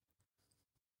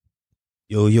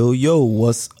Yo, yo, yo,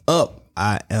 what's up?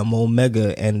 I am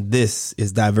Omega, and this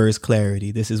is Diverse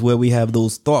Clarity. This is where we have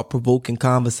those thought-provoking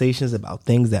conversations about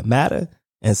things that matter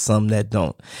and some that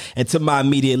don't. And to my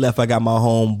immediate left, I got my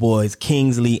homeboys,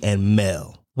 Kingsley and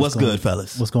Mel. What's good,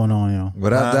 fellas? What's going on, yo?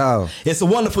 What up, dog? It's a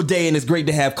wonderful day, and it's great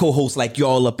to have co-hosts like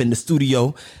y'all up in the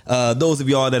studio. Those of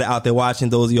y'all that are out there watching,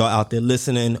 those of y'all out there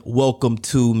listening, welcome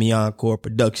to Mioncore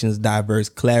Productions Diverse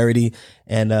Clarity.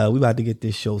 And we about to get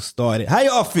this show started. How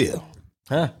y'all feel?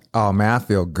 Huh? Oh, man, I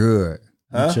feel good.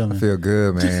 Huh? I feel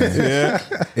good, man. Yeah.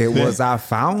 It was our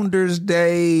Founders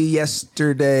Day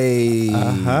yesterday.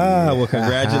 Well,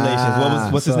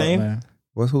 congratulations. What's his name? Man?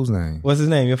 Whose name? What's his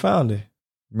name? Your founder.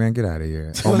 Man, get out of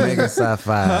here. Omega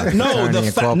Sci-Fi.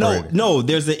 No,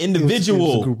 there's an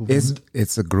individual.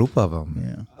 It's a group of them.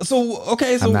 Yeah. So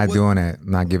I'm not doing that.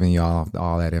 I'm not giving y'all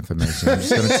all that information. I'm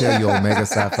just going to tell you Omega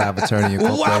Sci-Fi Fraternity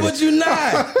Incorporated. Why would you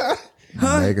not?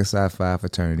 Huh? Omega Sci-Fi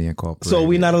Fraternity Incorporated. So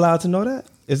we not allowed to know that?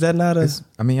 Is that not a...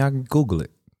 I mean, y'all can Google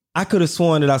it. I could have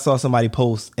sworn that I saw somebody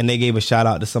post and they gave a shout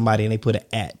out to somebody and they put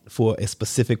an @ for a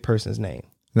specific person's name.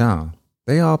 No,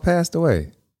 they all passed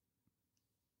away.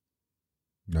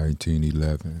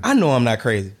 1911. I know I'm not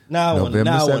crazy.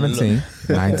 November 17th,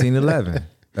 1911.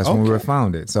 That's when we were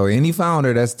founded. So any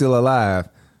founder that's still alive,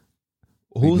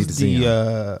 who's the...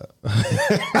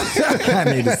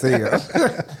 I need to see him.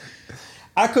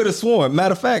 I could have sworn.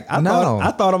 Matter of fact, I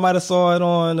thought I might have saw it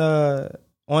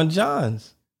on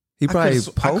John's. He probably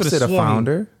posted a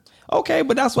founder. Okay,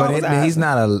 but that's why I was asking. He's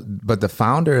not but the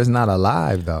founder is not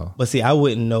alive though. But see, I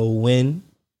wouldn't know when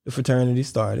the fraternity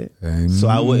started. So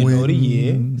I wouldn't know the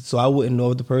year. So I wouldn't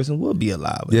know if the person would be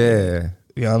alive. Yeah.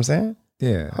 You know what I'm saying?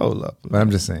 Yeah. Hold up. But I'm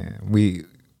just saying,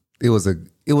 it was a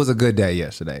good day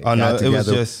yesterday. Oh no, it was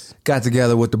just got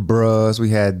together with the bros.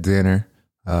 We had dinner,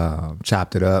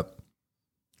 chopped it up.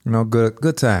 You know,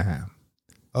 good time.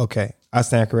 Okay, I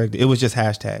stand corrected. It was just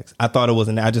hashtags. I thought it was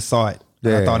I just saw it.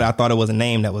 Yeah. I thought it was a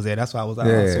name that was there. That's why I was like,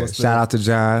 yeah. Shout out to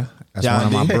John. That's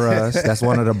John one of my bros. That's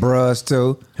one of the bros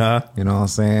too. Huh? You know what I'm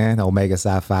saying? Omega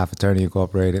Sci-Fi Fraternity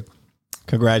Incorporated.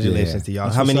 Congratulations to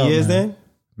y'all. How many years then?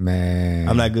 Man,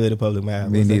 I'm not good at public math.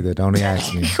 Me neither. Don't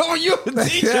ask me. Oh, you a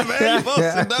teacher, man. You supposed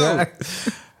to know.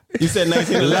 You said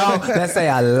 1911. Let's say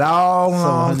a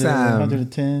long time.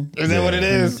 110. Is that what it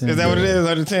is? Is that what it is?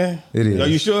 110? It is. Are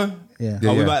you sure? Yeah.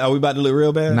 Are we about to look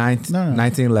real bad?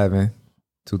 1911,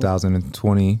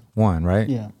 2021, right?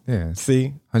 Yeah. Yeah. See?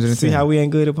 110. See how we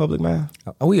ain't good at public math?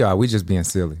 We are. We just being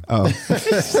silly. Oh.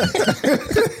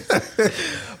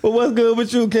 Well, what's good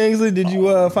with you, Kingsley? Did you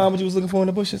find what you was looking for in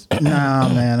the bushes? Nah,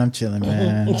 man, I'm chilling,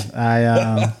 man.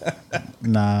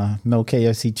 No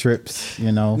KFC trips,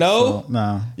 you know. No? So,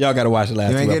 nah. Y'all gotta watch the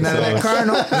last 2 episodes. You ain't getting none of that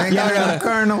Colonel? You ain't getting none of the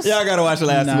Colonels? Y'all gotta watch the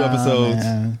last 2 episodes.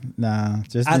 Man. Nah,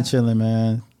 just been chilling,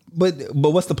 man. But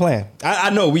what's the plan?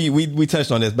 I know we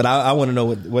touched on this, but I want to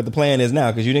know what the plan is now,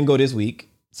 because you didn't go this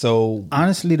week. So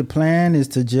honestly, the plan is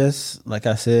to just, like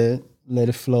I said, let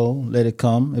it flow, let it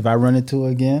come. If I run into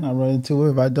it again, I run into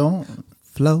it. If I don't,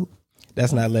 float.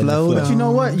 That's not letting it flow. But you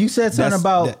know what? You said something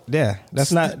about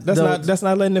that's not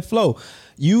letting it flow.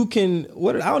 You can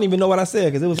I don't even know what I said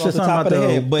because it was off the top of the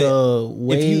head. But the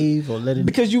wave or let it,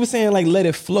 because you were saying like let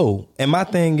it flow, and my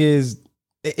thing is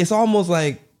it's almost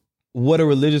like what a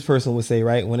religious person would say,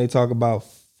 right? When they talk about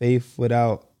faith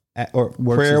without or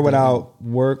prayer without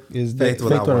work is dead.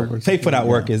 Faith without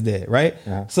work is dead, right?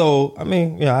 Yeah. So I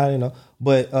mean, I didn't know,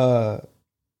 but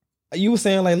you were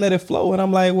saying like let it flow, and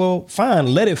I'm like, well,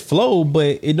 fine, let it flow,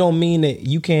 but it don't mean that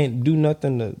you can't do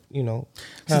nothing to, See,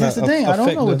 that's the thing. I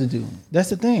don't know what to do.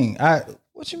 That's the thing.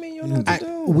 What you mean you don't know what to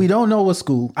do? We don't know what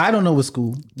school. I don't know what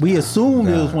school. We assumed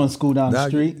there was one school down the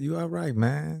street. You all right,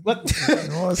 man? What?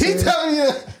 He telling you?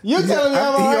 You telling me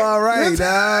I'm all right? You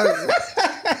all right, dog?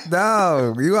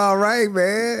 Dog, you all right,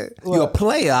 man? You a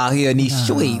player out here in these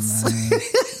streets.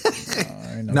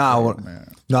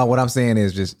 No, what I'm saying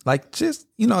is just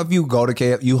if you go to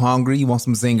KF, you hungry, you want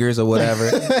some zingers or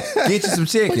whatever, get you some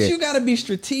chicken. But you got to be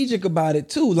strategic about it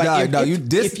too. Like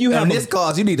if you have this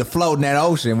cause, you need to float in that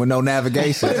ocean with no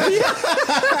navigation.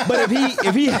 But if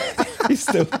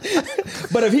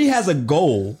he has a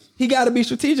goal, he got to be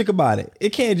strategic about it. It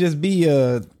can't just be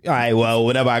all right, well,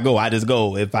 whenever I go, I just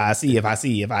go. If I see, if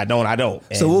I don't, I don't.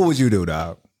 And so what would you do,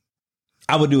 dog?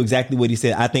 I would do exactly what he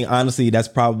said. I think honestly, that's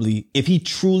probably if he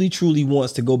truly, truly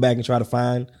wants to go back and try to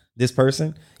find this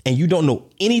person and you don't know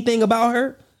anything about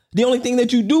her, the only thing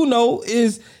that you do know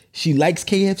is she likes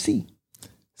KFC.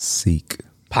 Seek.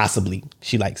 Possibly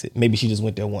she likes it. Maybe she just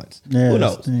went there once. Yeah, who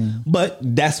knows? But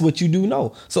that's what you do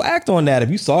know. So act on that.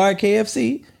 If you saw her at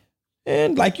KFC,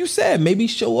 And like you said, maybe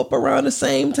show up around the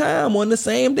same time on the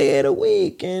same day of the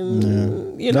week,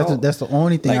 and you know that's the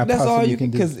only thing. like, I that's all you can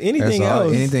do. Because anything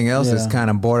else is kind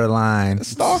of borderline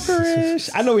stalkerish.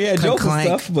 I know we had jokes and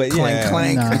stuff, but clank,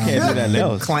 clank. I can't do nothing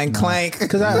else. Clank, clank.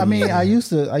 Because I mean, I used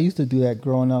to do that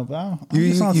growing up. You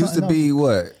used to be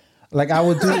what? Like I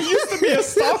would do. I used to be a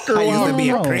stalker. I used to be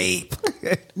a creep.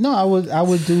 No, I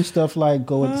would do stuff like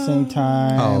go at the same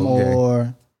time,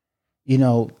 or you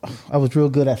know, I was real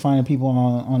good at finding people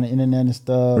on the internet and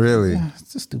stuff. Really? Yeah,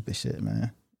 it's just stupid shit,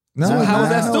 man. No, so how was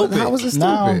that stupid? How was it stupid?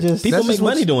 Now people make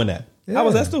money doing that. Yeah. How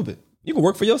was that stupid? You can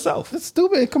work for yourself. It's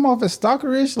stupid. It come off as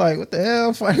stalkerish. Like what the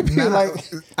hell? Finding people like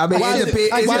I mean,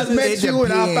 I just met you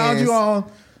and I found you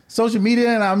on social media,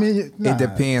 and I mean, it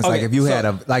depends. Okay, like if you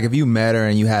if you met her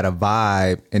and you had a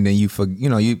vibe, and then you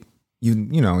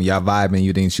y'all vibe and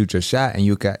you didn't shoot your shot, and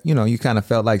you kind of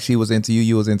felt like she was into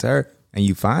you was into her, and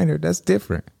you find her, that's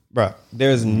different. Bro,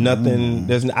 there's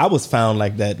nothing. I was found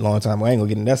like that a long time ago. I ain't gonna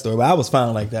get in that story, but I was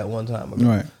found like that one time ago.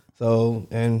 Right. So,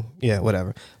 and yeah,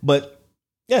 whatever. But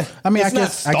yeah, I mean, I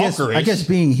guess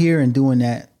being here and doing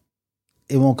that,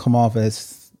 it won't come off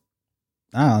as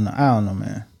I don't know,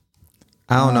 man.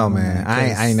 I don't know, man.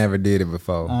 I ain't never did it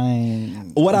before.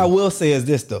 What I will say is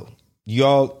this though,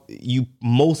 you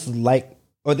most like,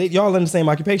 y'all in the same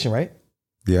occupation, right?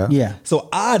 Yeah. Yeah. So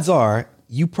odds are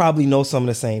you probably know some of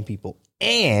the same people,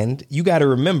 and you got to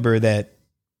remember that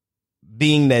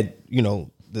being that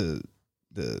the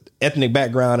ethnic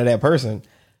background of that person,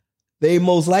 they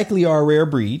most likely are a rare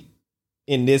breed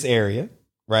in this area,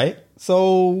 right?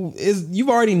 So you've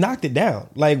already knocked it down.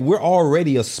 Like we're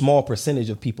already a small percentage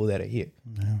of people that are here.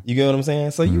 Yeah. You get what I'm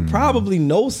saying? So you probably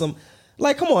know some.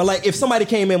 Like, come on. Like if somebody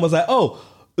came in and was like, "Oh,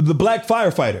 the black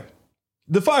firefighter,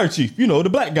 the fire chief, the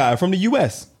black guy from the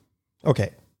U.S."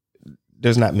 Okay,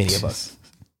 there's not many of us.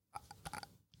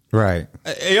 Right.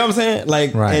 You know what I'm saying?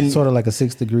 Like, right. And sort of like a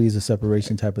 6 degrees of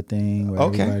separation type of thing. Where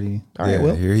okay. Everybody, all right.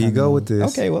 Well, here you go with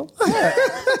this. Okay. Well.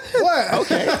 What?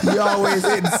 Okay. You always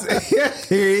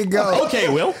here you go. Okay,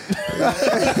 Will. All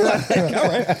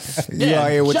right. You are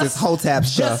here with this whole tap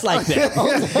stuff. Just like that.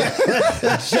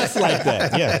 Just like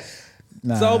that. Yeah.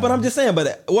 Nah. So, but I'm just saying.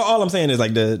 But all I'm saying is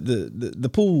like the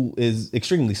pool is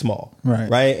extremely small,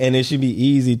 right? And it should be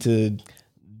easy to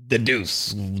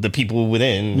deduce the people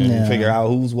within and figure out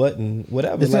who's what and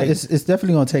whatever. It's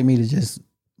definitely gonna take me to just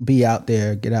be out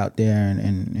there, get out there,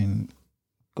 and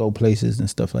go places and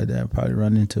stuff like that. Probably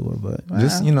run into her, but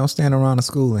just stand around the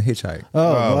school and hitchhike.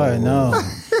 Oh boy, no.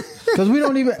 Because we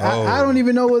don't even. I don't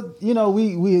even know what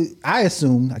we. I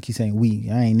assume. I keep saying we.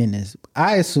 I ain't in this.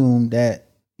 I assume that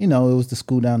it was the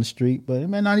school down the street, but it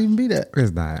may not even be that.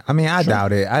 It's not. I mean, I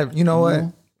doubt it.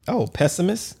 What? Oh,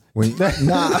 pessimist. Nah.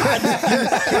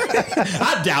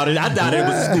 I doubt it. I doubt it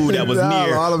was a school that was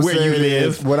near where you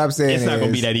live. What I'm saying it's not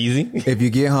gonna be that easy. If you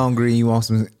get hungry and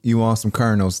you want some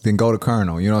kernels, then go to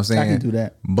Colonel. You know what I'm saying? I can do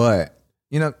that. But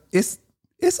it's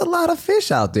a lot of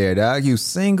fish out there, dog. You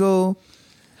single.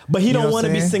 But he don't want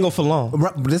to be single for long.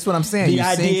 This is what I'm saying. You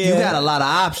got a lot of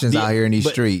options out here in these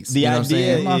streets. The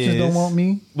idea is, options don't want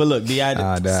me. But look, the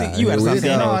idea. You got to stop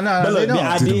saying that. No, but look,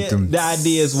 the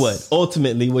idea is what?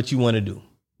 Ultimately, what you want to do.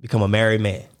 Become a married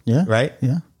man. Yeah. Right?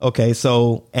 Yeah. Okay,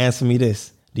 so answer me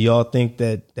this. Do y'all think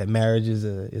that marriage is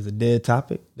a dead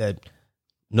topic? That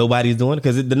nobody's doing?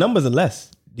 Because the numbers are less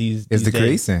these It's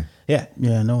decreasing. Days. Yeah.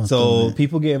 Yeah, no one's so doing that.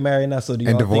 People getting married now. So do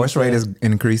y'all and divorce think rate is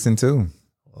increasing too.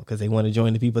 Because they want to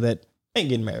join the people that ain't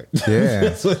getting married.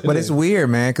 Yeah. But it's weird,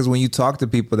 man, because when you talk to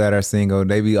people that are single,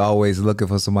 they be always looking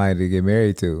for somebody to get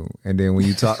married to. And then when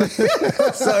you talk, so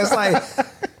it's like,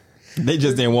 they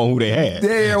just didn't want who they had. They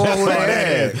didn't want who they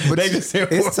had. But they just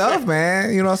it's tough,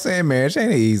 man. You know what I'm saying? Marriage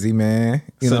ain't easy, man.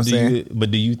 You know what I'm saying?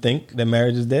 But do you think that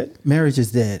marriage is dead? Marriage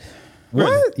is dead. Really?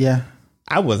 What? Yeah.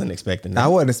 I wasn't expecting that. I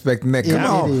wasn't expecting that. Come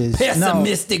on. It is.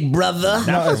 Pessimistic, brother.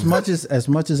 No, as much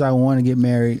as I want to get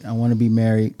married, I want to be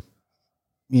married,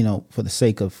 for the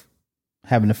sake of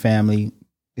having a family,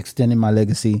 extending my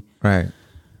legacy. Right.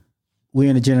 We're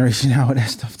in a generation now where that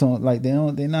stuff they're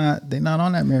not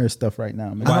on that marriage stuff right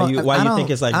now. Man. Why you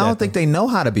think it's like that? I don't think they know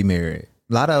how to be A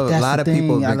lot of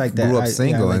people that grew up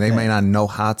single and they may not know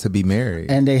how to be married.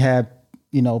 And they have,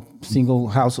 single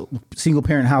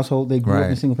parent household. They grew up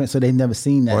in single parent, so they've never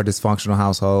seen that. Or dysfunctional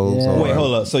households. Yeah. Wait,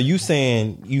 hold up. So you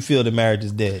saying you feel the marriage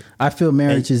is dead? I feel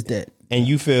marriage is dead. And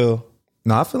you feel?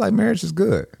 No, I feel like marriage is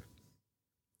good.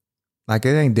 Like it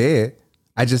ain't dead.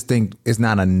 I just think it's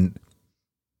not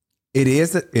it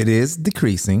is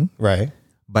decreasing. Right.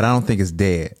 But I don't think it's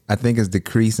dead. I think it's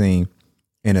decreasing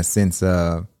in a sense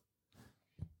of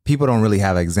people don't really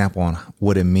have an example on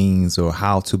what it means or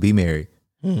how to be married.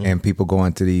 Mm-hmm. And people go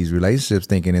into these relationships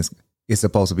thinking it's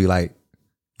supposed to be like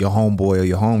your homeboy or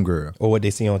your homegirl. Or what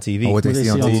they see on TV. Or what they see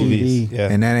on TV. Yeah.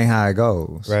 And that ain't how it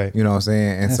goes. Right. You know what I'm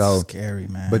saying? And That's so scary,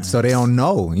 man. But so they don't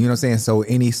know. You know what I'm saying? So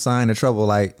any sign of trouble,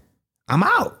 like, I'm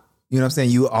out. You know what I'm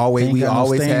saying? We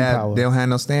always have, they don't have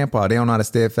no stand power. They don't know how to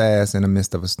steadfast in the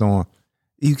midst of a storm.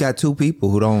 You got two people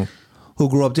who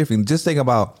grew up differently. Just think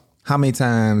about how many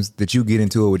times that you get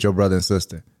into it with your brother and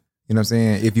sister. You know what I'm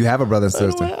saying? If you have a brother and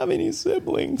sister. I don't have any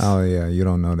siblings. Oh, yeah. You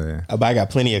don't know that. But I got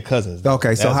plenty of cousins.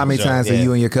 Okay. So how many times have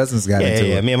you and your cousins got into it?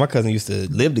 Yeah. Me and my cousin used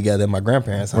to live together at my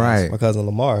grandparents' house. Right. My cousin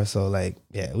Lamar. So like,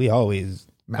 yeah, we always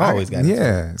got into it.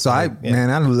 Yeah. So I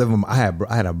live with, I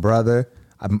had a brother.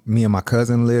 Me and my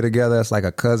cousin lived together. It's like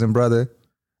a cousin brother.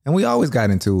 And we always got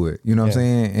into it. You know what I'm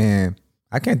saying? And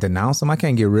I can't denounce them. I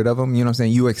can't get rid of them. You know what I'm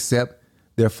saying? You accept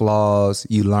their flaws.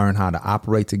 You learn how to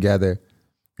operate together.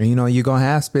 And, you know, you're going to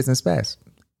have spits and spats.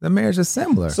 The marriage is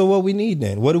similar. So what we need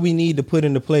then? What do we need to put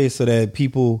into place so that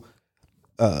people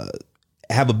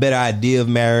have a better idea of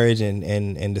marriage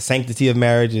and the sanctity of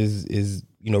marriage is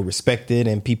you know, respected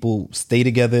and people stay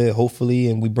together, hopefully,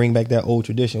 and we bring back that old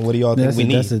tradition? What do y'all think we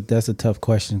need? That's a tough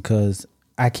question because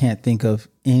I can't think of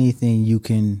anything you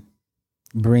can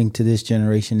bring to this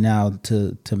generation now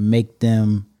to make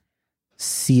them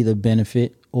see the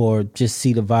benefit or just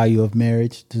see the value of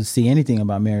marriage, to see anything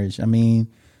about marriage. I mean,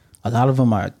 a lot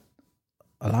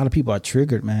of people are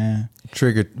triggered, man.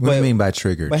 Triggered. What do you mean by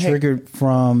triggered? Triggered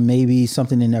from maybe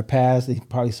something in their past. They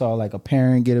probably saw like a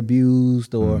parent get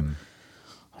abused or,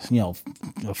 you know,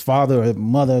 a father or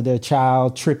mother of their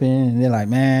child tripping. And they're like,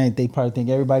 man, they probably think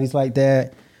everybody's like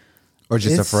that. Or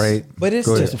just afraid. But it's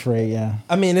just afraid, yeah.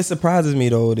 I mean, it surprises me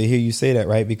though to hear you say that,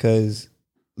 right? Because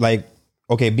like,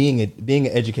 okay, being an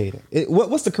educator,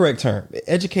 what's the correct term?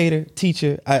 Educator,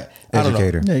 teacher? I don't know.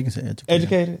 Yeah, you can say educator.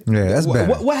 Educator? Yeah, that's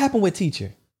better. What happened with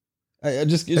teacher?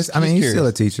 You're still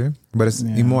a teacher, but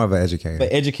you're more of an educator.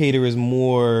 But educator is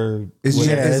more. It's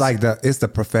the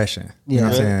profession. You know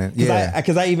what I'm saying? Yeah.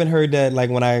 Because I even heard that like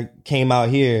when I came out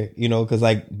here, you know, because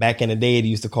like back in the day they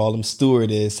used to call them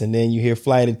stewardess, and then you hear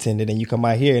flight attendant, and you come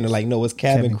out here and they're like, no, it's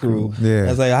cabin crew. Yeah. I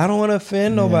was like, I don't want to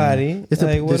offend nobody. It's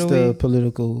like,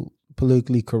 the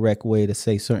politically correct way to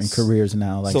say certain careers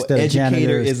now. Like, so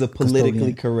educator is a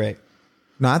politically correct.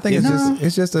 No, I think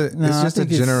it's just a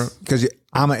general, because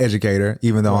I'm an educator,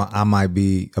 even though I might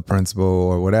be a principal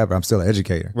or whatever, I'm still an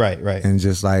educator. Right. And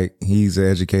just like he's an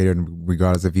educator,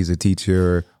 regardless if he's a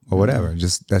teacher or whatever,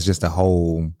 that's just the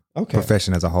whole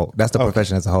profession as a whole. That's the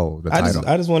profession as a whole. The title.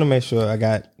 I just want to make sure I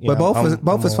got. But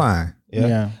both is fine.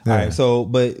 Yeah. All right. So,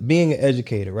 but being an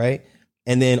educator, right,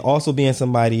 and then also being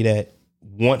somebody that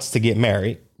wants to get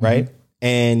married, right,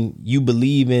 and you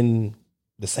believe in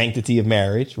the sanctity of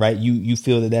marriage, right? You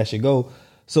feel that should go.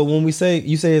 So when you say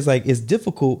it's like, it's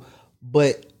difficult,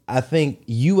 but I think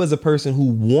you as a person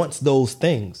who wants those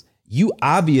things, you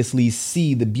obviously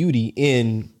see the beauty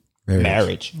in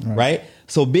marriage, right?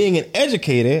 So being an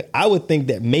educator, I would think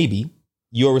that maybe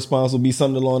your response would be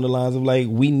something along the lines of like,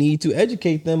 we need to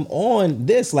educate them on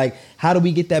this. Like, how do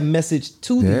we get that message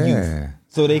to the youth?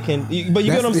 So they can, but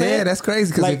you get what I'm saying? Yeah, that's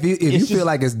crazy. Because like, if you feel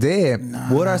like it's dead,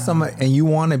 what are and you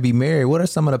want to be married, what are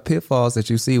some of the pitfalls that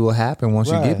you see will happen once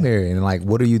you get married? And like,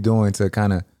 what are you doing to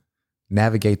kind of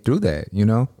navigate through that, you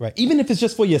know? Right. Even if it's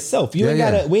just for yourself. You ain't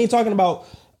gotta, we ain't talking about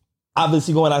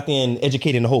obviously going out there and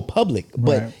educating the whole public,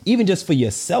 but even just for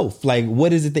yourself, like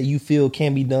what is it that you feel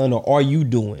can be done or are you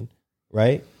doing?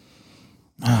 Right.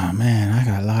 Oh man, I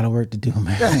got a lot of work to do,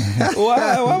 man.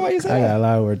 Why you say that? I got a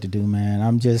lot of work to do, man.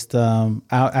 I'm just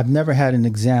I've never had an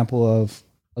example of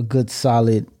a good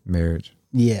solid marriage.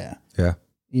 Yeah.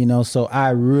 You know, so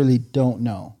I really don't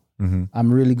know.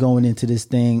 I'm really going into this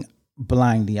thing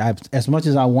blindly. As much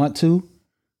as I want to,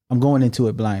 I'm going into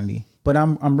it blindly. But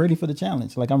I'm ready for the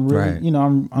challenge. Like I'm really, you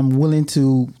know, I'm willing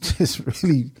to just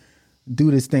really do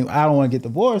this thing. I don't want to get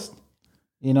divorced.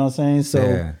 You know what I'm saying?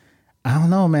 So I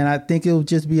don't know, man. I think it'll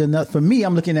just be enough for me.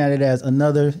 I'm looking at it as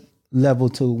another level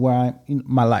to where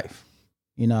my life.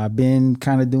 You know, I've been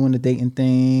kind of doing the dating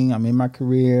thing. I'm in my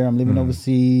career. I'm living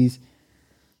overseas.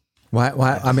 Why?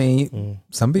 I mean,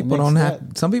 some people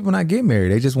some people not get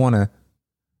married. They just want to,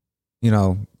 you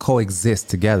know, coexist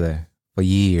together for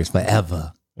years,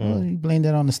 forever. Well, you blame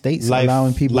that on the states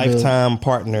allowing people lifetime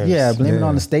partners. Yeah, blame it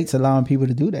on the states allowing people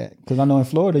to do that. Because I know in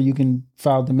Florida you can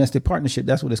file domestic partnership.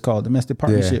 That's what it's called, domestic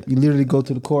partnership. You literally go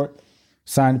to the court,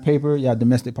 sign the paper. Yeah,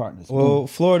 domestic partners. Well,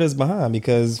 Florida's behind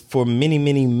because for many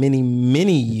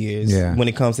years, when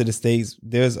it comes to the states,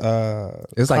 there's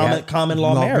it's common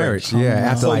law marriage.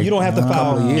 Yeah, so you don't have to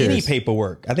file any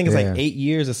paperwork. I think it's like 8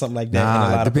 years or something like that. Nah,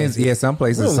 in a lot depends. Of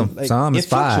places. Some places, some it is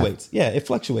 5. fluctuates. Yeah, it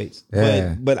fluctuates.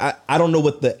 Yeah. But I don't know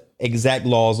what the exact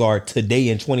laws are today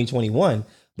in 2021.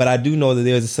 But I do know that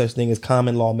there's a such thing as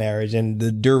common law marriage, and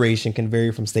the duration can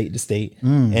vary from state to state,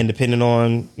 and depending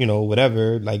on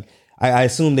whatever. Like I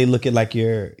assume they look at like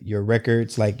your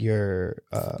records, like your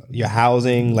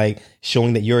housing, like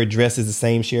showing that your address is the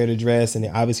same shared address, and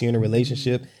obviously you're in a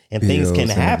relationship, and things can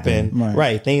happen,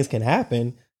 right? Things can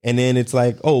happen, and then it's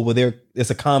like, oh well, it's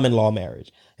a common law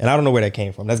marriage. And I don't know where that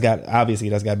came from. That's got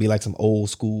to be like some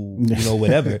old school,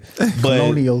 whatever. But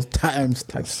colonial times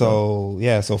type. So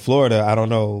so Florida, I don't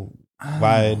know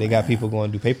why they got people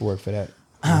going to do paperwork for that.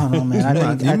 I don't know,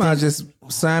 man. You might just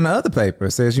sign the other paper.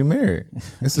 It says you married.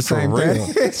 It's the same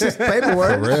thing. It's just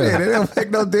paperwork. Shit, it don't make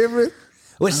no difference.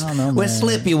 What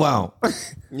slip you want?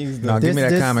 No, give me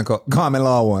that common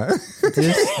law one.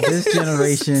 This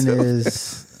generation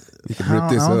is. I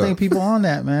don't think people on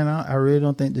that, man. I really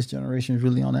don't think this generation is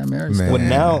really on that marriage stuff.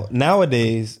 Well,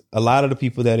 nowadays, a lot of the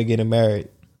people that are getting married,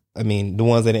 I mean, the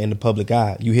ones that are in the public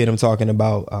eye, you hear them talking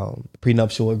about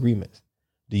prenuptial agreements.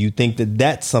 Do you think that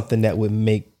that's something that would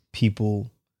make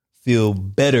people feel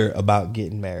better about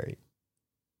getting married?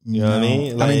 You know what I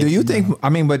mean? Like, do you think?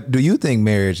 But do you think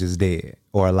marriage is dead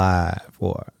or alive,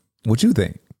 or what you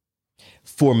think?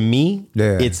 For me,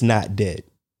 it's not dead.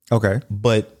 Okay,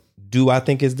 but do I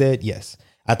think it's dead? Yes.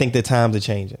 I think that times are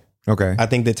changing. Okay. I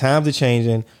think that times are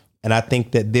changing, and I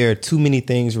think that there are too many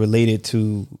things related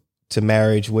to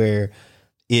marriage where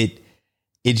it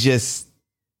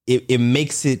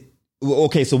makes it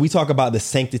okay. So we talk about the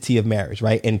sanctity of marriage,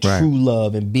 right? And true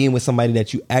love and being with somebody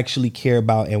that you actually care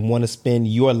about and want to spend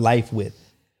your life with.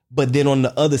 But then on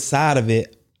the other side of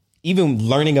it, even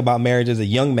learning about marriage as a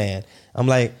young man, I'm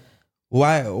like,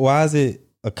 why is it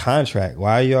a contract?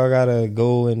 Why y'all gotta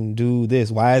go and do this?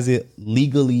 Why is it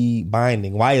legally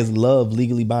binding? Why is love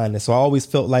legally binding? So I always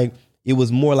felt like it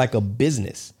was more like a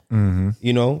business,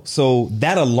 So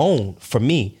that alone for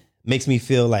me makes me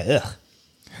feel like, ugh.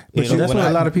 But that's what a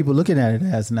lot of people looking at it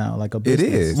as now, like a business.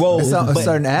 It is. Well,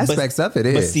 certain aspects of it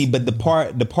is. But the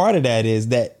part of that is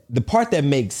that the part that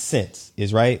makes sense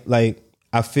is right. Like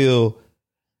I feel.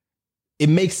 It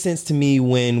makes sense to me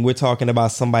when we're talking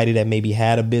about somebody that maybe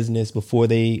had a business before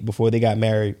they got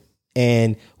married,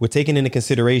 and we're taking into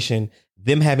consideration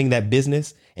them having that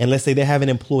business, and let's say they're having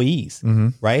employees,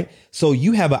 right? So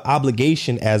you have an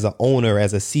obligation as an owner,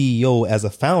 as a CEO, as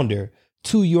a founder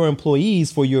to your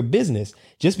employees for your business.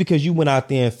 Just because you went out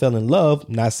there and fell in love,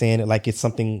 not saying it like it's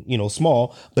something,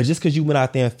 small, but just because you went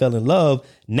out there and fell in love,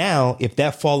 now if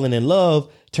that falling in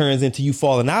love turns into you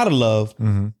falling out of love,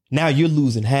 now you're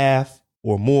losing half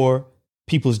or more.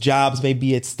 People's jobs may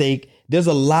be at stake. There's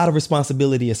a lot of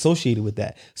responsibility associated with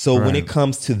that. So when it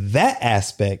comes to that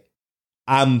aspect,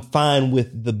 I'm fine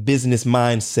with the business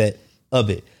mindset of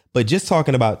it. But just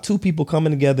talking about two people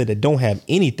coming together that don't have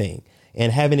anything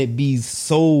and having it be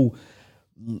so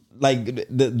like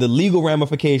the legal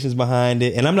ramifications behind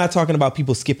it. And I'm not talking about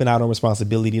people skipping out on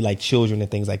responsibility like children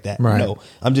and things like that. Right. No,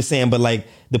 I'm just saying, but like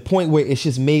the point where it's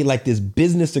just made like this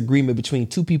business agreement between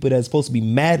two people that's supposed to be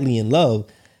madly in love,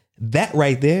 that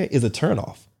right there is a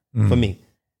turnoff for me,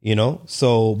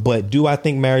 So, but do I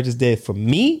think marriage is dead? For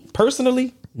me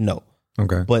personally? No.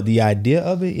 Okay. But the idea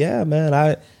of it, yeah, man,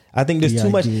 I think there's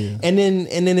too much. And then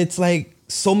it's like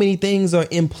so many things are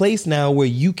in place now where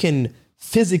you can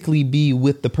physically be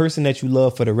with the person that you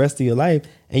love for the rest of your life,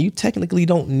 and you technically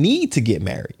don't need to get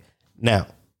married. Now,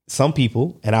 some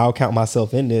people, and I'll count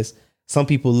myself in this, some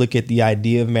people look at the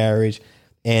idea of marriage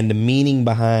and the meaning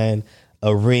behind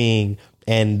a ring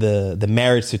and the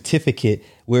marriage certificate,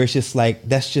 where it's just like,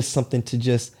 that's just something to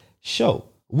just show.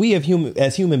 We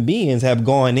as human beings have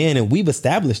gone in and we've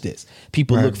established this.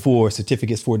 People look for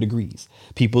certificates for degrees.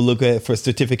 People look for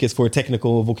certificates for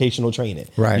technical vocational training.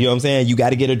 Right. You know what I'm saying? You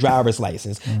got to get a driver's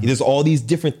license. There's all these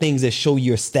different things that show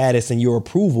your status and your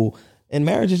approval. And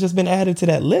marriage has just been added to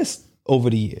that list over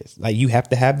the years. Like you have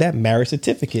to have that marriage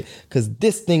certificate because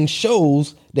this thing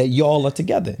shows that y'all are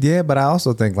together. Yeah, but I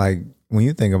also think like when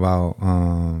you think about,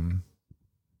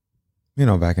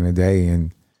 back in the day,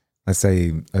 and let's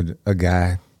say a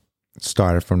guy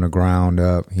started from the ground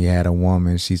up. He had a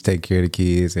woman. She's taking care of the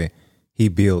kids, and he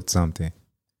built something.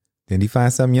 Then he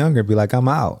finds something younger, be like, I'm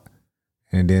out.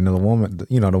 And then the woman,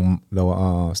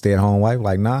 the stay-at-home wife,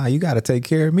 like, nah, you got to take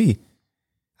care of me.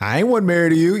 I ain't one married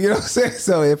to you. You know what I'm saying?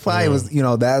 So it probably was,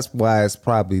 that's why it's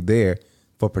probably there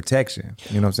for protection.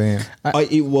 You know what I'm saying?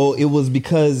 It was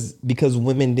because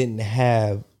women didn't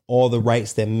have all the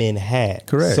rights that men had.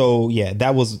 Correct. So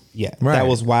that was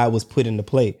why it was put into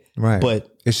play. Right.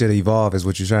 But it should evolve is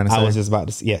what you're trying to say. I was just about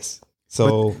to say, yes.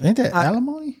 So ain't that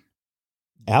alimony?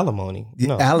 Alimony.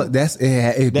 No.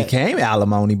 It became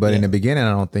alimony, but in the beginning,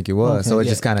 I don't think it was. Okay, so it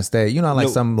just kind of stayed. You know, like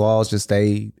some laws just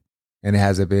stayed, and it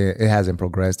hasn't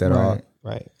progressed at all.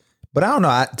 Right. But I don't know.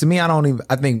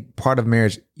 I think part of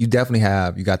marriage, you definitely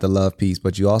you got the love piece,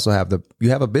 but you also have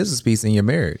a business piece in your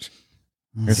marriage.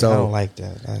 And so I don't like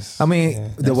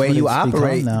that. The way you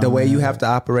operate, you have to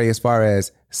operate as far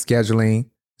as scheduling,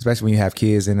 especially when you have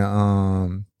kids in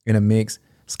a mix,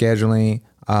 scheduling,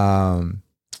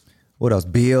 what else?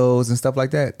 Bills and stuff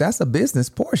like that. That's a business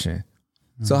portion.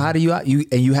 So how do you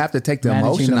have to take the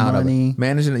emotion out of it.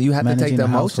 Managing it. You have to take the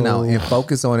emotion out and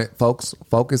focus on it.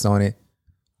 Focus on it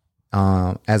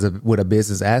with a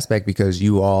business aspect, because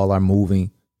you all are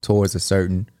moving towards a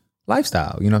certain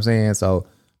lifestyle. You know what I'm saying? So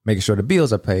making sure the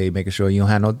bills are paid, making sure you don't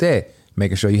have no debt,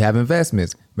 making sure you have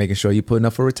investments, making sure you're putting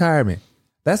up for retirement.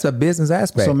 That's a business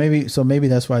aspect. So maybe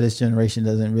that's why this generation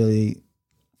doesn't really,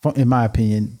 in my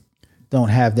opinion, don't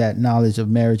have that knowledge of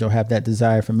marriage or have that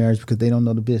desire for marriage, because they don't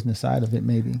know the business side of it.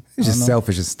 Maybe it's just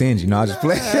selfish and stingy. No, I just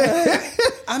play.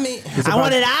 I mean, I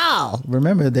want it all.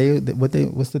 Remember,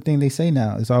 what's the thing they say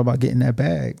now? It's all about getting that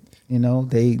bag. You know,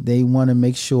 they want to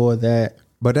make sure that.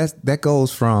 But that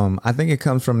goes from, I think it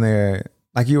comes from their,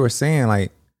 like you were saying,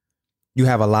 like you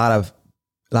have a lot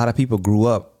of people grew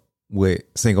up with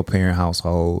single parent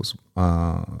households,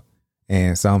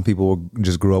 and some people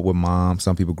just grew up with mom.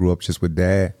 Some people grew up just with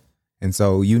dad. And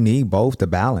so you need both to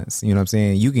balance. You know what I'm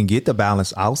saying? You can get the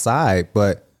balance outside,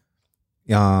 but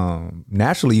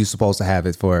naturally you're supposed to have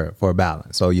it for a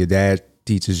balance. So your dad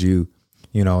teaches you,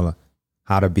 you know,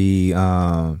 how to be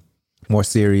more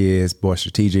serious, more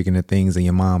strategic in the things, and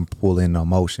your mom pull in the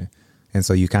emotion. And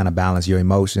so you kind of balance your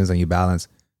emotions and you balance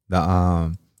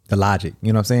the logic.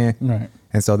 You know what I'm saying? Right.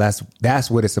 And so that's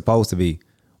what it's supposed to be.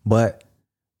 But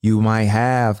you might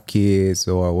have kids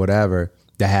or whatever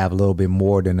that have a little bit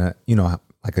more than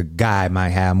like a guy might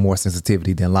have more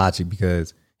sensitivity than logic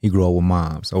because he grew up with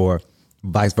moms, or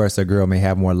vice versa. A girl may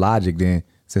have more logic than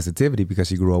sensitivity because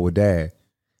she grew up with dad.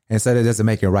 And so that doesn't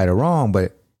make it right or wrong,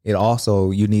 but it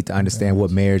also, you need to understand what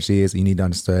marriage is. You need to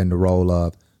understand the role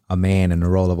of a man and the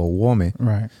role of a woman,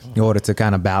 right, in order to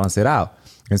kind of balance it out.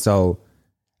 And so,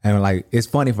 and like, it's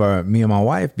funny for me and my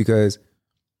wife because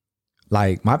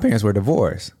like my parents were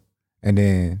divorced. And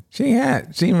then she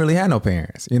didn't really have no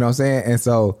parents, you know what I'm saying? And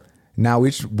so now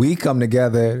we come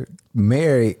together,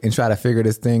 married, and try to figure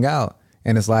this thing out.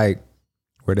 And it's like,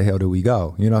 where the hell do we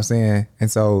go? You know what I'm saying? And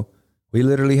so we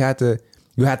literally you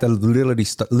have to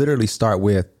literally start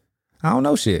with, I don't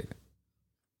know shit.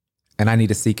 And I need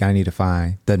to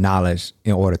find the knowledge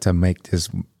in order to make this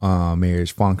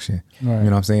marriage function. Right. You know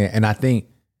what I'm saying? And I think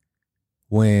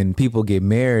when people get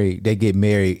married, they get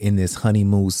married in this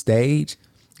honeymoon stage.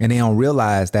 And they don't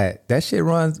realize that shit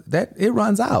runs out. You know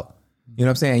what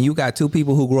I'm saying? You got two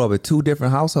people who grew up in two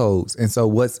different households. And so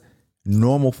what's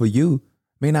normal for you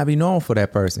may not be normal for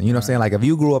that person. You know what I'm saying? Like if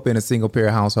you grew up in a single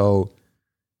parent household,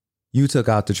 you took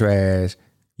out the trash,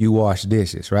 you washed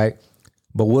dishes, right?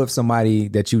 But what if somebody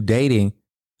that you dating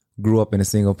grew up in a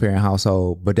single parent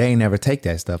household, but they ain't never take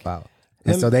that stuff out?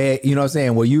 And so they, you know what I'm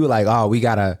saying? Well, you like, oh,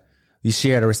 you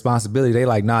share the responsibility. They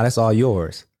like, nah, that's all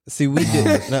yours. See, we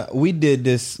did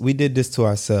this to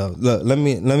ourselves. Look, let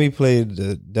me play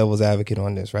the devil's advocate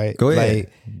on this, right? Go ahead.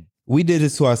 Like, we did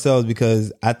this to ourselves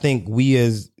because I think we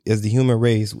as the human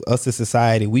race, us as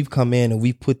society, we've come in and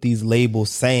we put these labels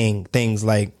saying things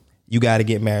like, you got to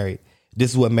get married.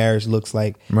 This is what marriage looks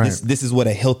like. Right. This is what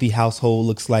a healthy household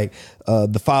looks like.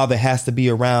 The father has to be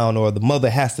around, or the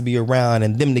mother has to be around,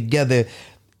 and them together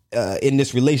in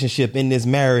this relationship, in this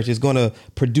marriage, is going to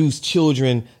produce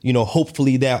children, you know,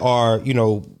 hopefully that are, you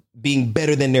know, being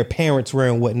better than their parents were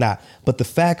and whatnot. But the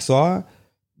facts are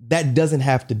that doesn't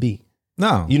have to be.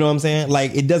 No. You know what I'm saying?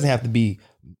 Like, it doesn't have to be.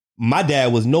 My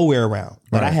dad was nowhere around,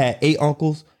 but I had 8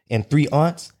 uncles and 3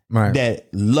 aunts that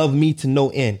loved me to no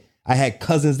end. I had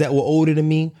cousins that were older than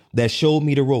me that showed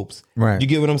me the ropes. Right. You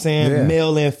get what I'm saying? Yeah.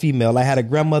 Male and female. I had a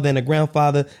grandmother and a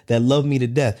grandfather that loved me to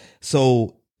death.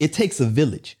 So it takes a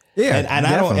village. Yeah, and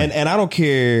I don't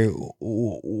care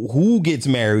who gets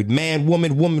married, man,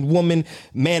 woman,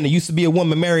 man that used to be a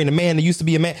woman marrying a man that used to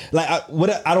be a man. Like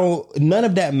none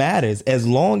of that matters as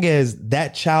long as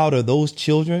that child or those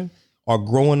children are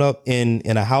growing up in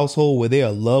a household where they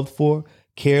are loved for,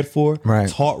 cared for,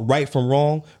 taught right from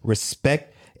wrong,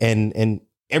 respect and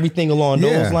everything along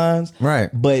those lines. Right.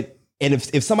 But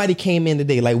if somebody came in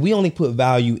today, like, we only put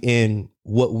value in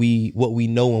what we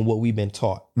know and what we've been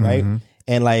taught, right? Mm-hmm.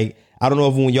 And like, I don't know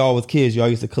if when y'all was kids, y'all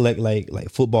used to collect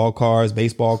like football cards,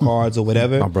 baseball cards, or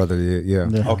whatever. My brother did, yeah.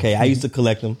 Okay, I used to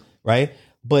collect them, right?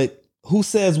 But who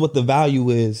says what the value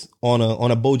is on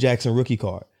a Bo Jackson rookie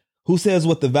card? Who says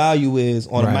what the value is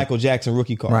on a Right. Michael Jackson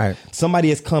rookie card? Right. Somebody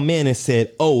has come in and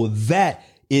said, oh, that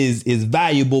is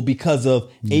valuable because of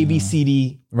A, B, C,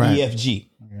 D, Right. E, F, G.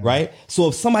 Right. So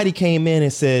if somebody came in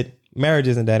and said, marriage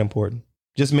isn't that important,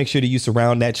 just make sure that you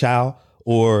surround that child,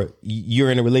 or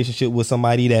you're in a relationship with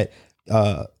somebody that,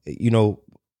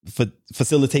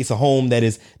 facilitates a home that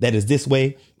is this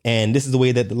way, and this is the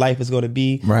way that the life is going to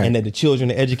be, Right. and that the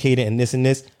children are educated and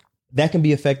this, that can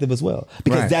be effective as well,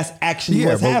 because Right. that's actually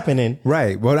what's happening.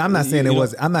 Right. Well, I'm not saying You it know?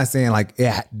 was. I'm not saying like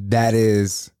that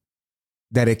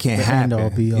it can't The happen. end all,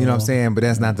 be You know what I'm all. saying? But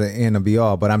that's not the end or be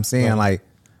all. But I'm saying like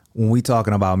when we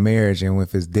talking about marriage and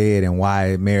if it's dead and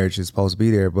why marriage is supposed to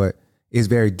be there, but it's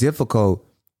very difficult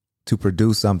to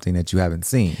produce something that you haven't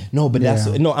seen. No, but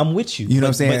I'm with you. You know what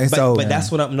I'm saying? But, And so- but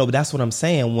that's what I'm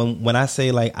saying when I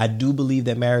say like I do believe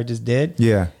that marriage is dead.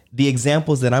 Yeah. The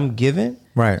examples that I'm giving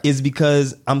Right. is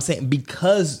because I'm saying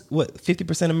because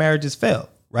 50% of marriages fail.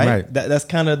 Right. Right. That's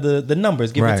kind of the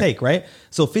numbers, give or Right. take. Right.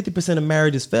 So 50% of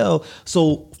marriages fail.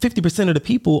 So 50% of the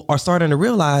people are starting to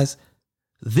realize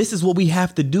this is what we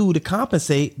have to do to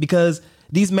compensate because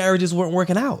these marriages weren't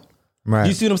working out. Right.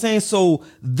 You see what I'm saying? So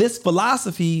this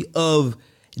philosophy of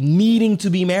needing to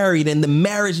be married and the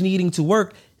marriage needing to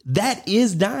work, that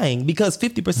is dying because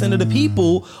 50% of the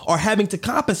people are having to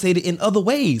compensate it in other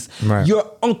ways. Right.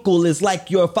 Your uncle is like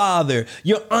your father.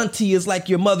 Your auntie is like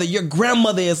your mother. Your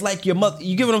grandmother is like your mother.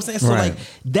 You get what I'm saying? So Right. like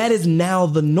that is now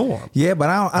the norm. Yeah, but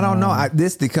I don't know.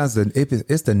 This becomes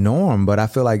it's the norm, but I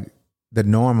feel like the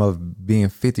norm of being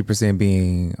 50%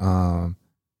 being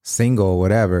single or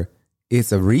whatever,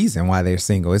 it's a reason why they're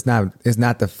single. It's not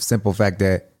the simple fact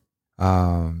that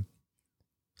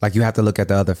like you have to look at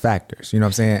the other factors. You know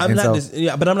what I'm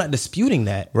saying? But I'm not disputing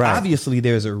that. Right. Obviously,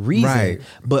 there's a reason. Right.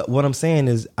 But what I'm saying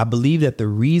is, I believe that the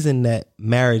reason that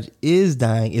marriage is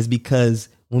dying is because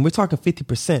when we're talking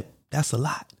 50%, that's a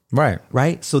lot. Right.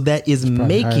 Right. So that is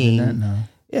Probably higher making. than that now.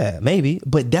 Yeah, maybe.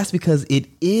 But that's because it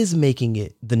is making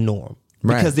it the norm.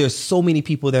 Right. Because there's so many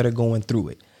people that are going through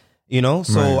it. You know.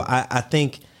 So Right. I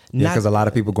think. Because a lot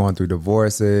of people going through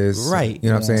divorces. Right. You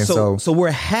know what I'm saying? So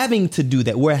we're having to do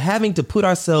that. We're having to put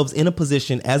ourselves in a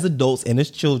position as adults and as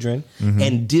children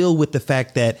and deal with the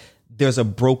fact that there's a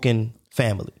broken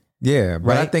family. Yeah,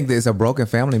 but I Right? think that it's a broken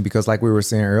family because, like we were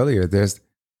saying earlier, there's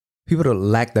people that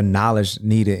lack the knowledge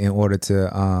needed in order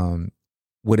to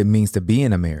what it means to be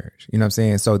in a marriage. You know what I'm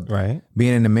saying? So Right.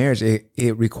 being in a marriage,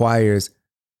 it requires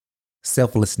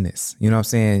selflessness. You know what I'm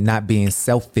saying? Not being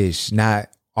selfish, not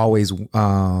always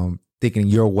thinking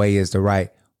your way is the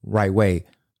right way.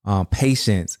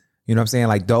 Patience. You know what I'm saying?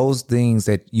 Like those things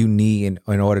that you need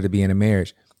in order to be in a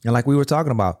marriage. And like we were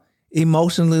talking about,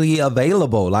 emotionally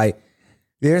available. Like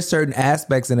there's certain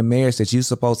aspects in a marriage that you're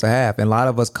supposed to have. And a lot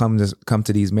of us come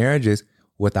to these marriages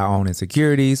with our own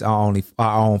insecurities, our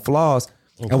own flaws,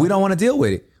 and we don't want to deal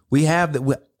with it. We have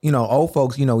old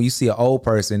folks, you see an old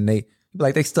person, they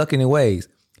stuck in their ways.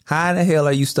 How the hell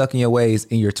are you stuck in your ways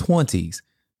in your 20s?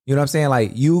 You know what I'm saying?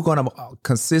 Like you're going to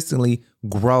consistently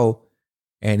grow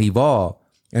and evolve.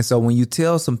 And so when you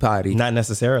tell somebody, Not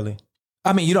necessarily.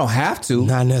 I mean, you don't have to.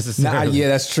 Not necessarily. Yeah,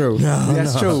 that's true.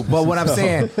 That's true. But what I'm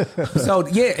saying, so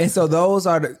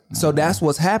that's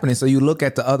what's happening. So you look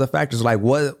at the other factors, like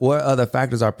what other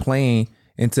factors are playing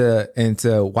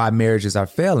into why marriages are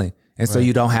failing. And so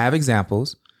you don't have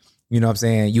examples. You know what I'm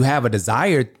saying? You have a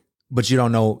desire, but you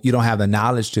don't have the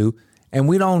knowledge to. And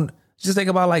we don't just think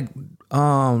about like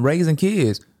raising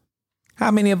kids. How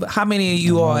many of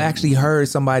you all actually heard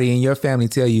somebody in your family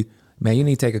tell you, man, you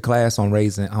need to take a class on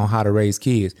how to raise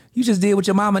kids? You just did what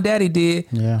your mom and daddy did.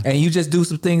 Yeah. And you just do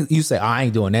some things. You say, oh, I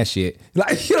ain't doing that shit.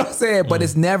 Like, you know what I'm saying? But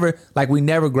it's never like we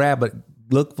never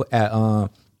look at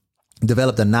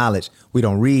develop the knowledge. We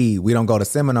don't read. We don't go to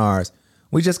seminars.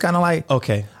 We just kind of like,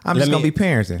 Okay. I'm just going to be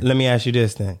parenting. Let me ask you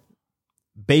this then.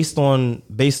 Based on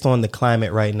the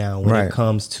climate right now, when Right. it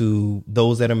comes to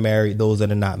those that are married, those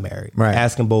that are not married, Right.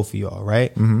 asking both of y'all,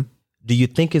 right? Mm-hmm. Do you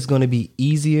think it's going to be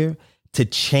easier to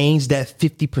change that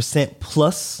 50%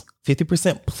 plus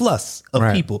of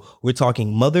Right. people? We're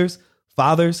talking mothers,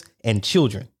 fathers, and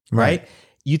children, right?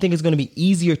 You think it's going to be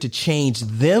easier to change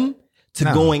them to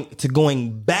No.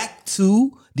 going back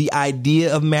to the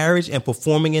idea of marriage and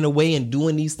performing in a way and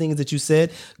doing these things that you said,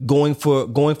 going for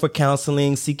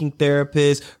counseling, seeking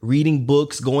therapists, reading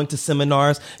books, going to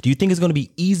seminars? Do you think it's going to be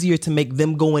easier to make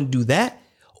them go and do that?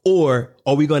 Or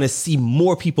are we going to see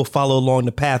more people follow along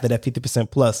the path of that 50%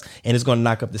 plus and it's going to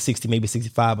knock up to 60, maybe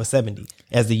 65 or 70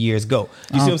 as the years go?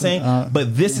 You see what I'm saying?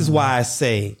 But this is why I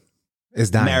say It's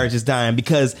dying. marriage is dying,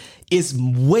 because it's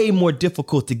way more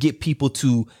difficult to get people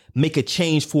to make a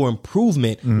change for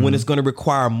improvement when it's going to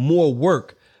require more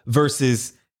work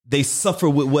versus they suffer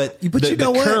with what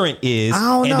the what? current is,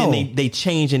 and then they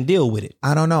change and deal with it.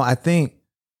 I don't know. I think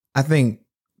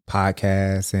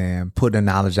podcasts and putting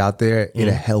the knowledge out there,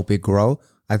 it'll help it grow.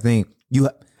 I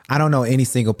don't know any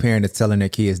single parent that's telling their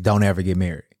kids don't ever get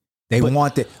married. They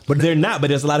want that, but they're not. But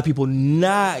there's a lot of people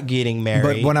not getting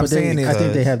married. But what I'm saying is, I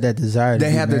think they have that desire.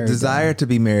 They have the desire to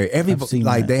be married. Everybody,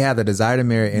 like, they have the desire to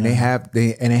marry, and they have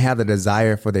the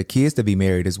desire for their kids to be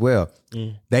married as well.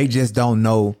 They just don't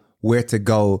know where to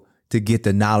go to get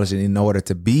the knowledge in order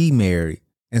to be married.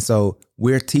 And so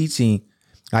we're teaching,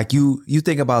 like, you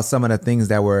think about some of the things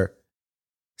that were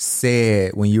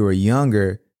said when you were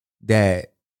younger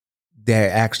that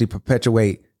actually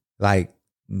perpetuate like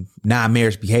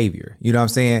non-marriage behavior. You know what I'm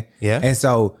saying? Yeah. And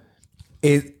so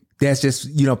that's just,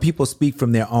 you know, people speak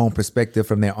from their own perspective,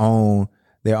 from their own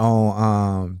thinking.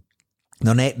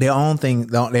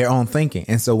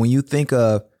 And so when you think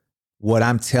of what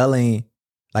I'm telling,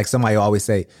 like, somebody always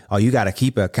say, oh, you got to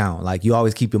keep an account. Like, you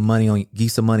always keep some money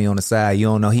on the side. You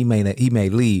don't know, he may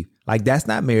leave. Like, that's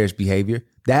not marriage behavior.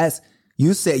 That's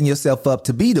you setting yourself up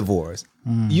to be divorced.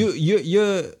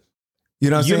 You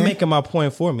know what I'm saying? You're making my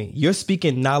point for me. You're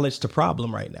speaking knowledge to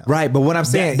problem right now. Right. But what I'm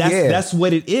saying, that's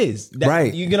what it is.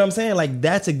 Right. You get what I'm saying? Like,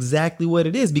 that's exactly what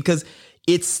it is, because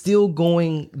it's still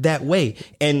going that way.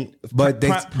 And but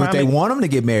they want them to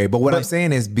get married. But what I'm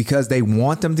saying is, because they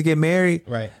want them to get married,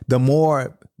 right?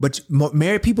 But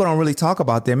married people don't really talk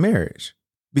about their marriage.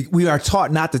 We are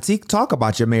taught not to talk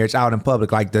about your marriage out in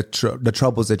public, like the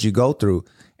troubles that you go through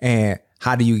and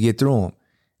how do you get through them.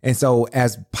 And so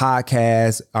as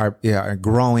podcasts are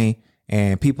growing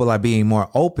and people are being more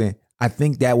open, I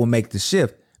think that will make the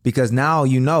shift, because now,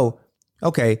 you know,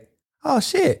 okay, oh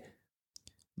shit,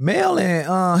 Mel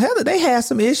and Heather, they had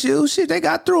some issues. Shit, they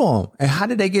got through them. And how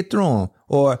did they get through them?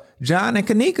 Or John and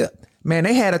Kanika, man,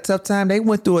 they had a tough time. They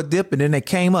went through a dip and then they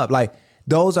came up. Like,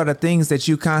 those are the things that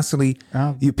you constantly,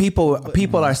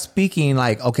 people are speaking,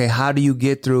 like, okay, how do you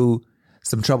get through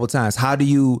some troubled times? How do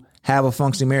you have a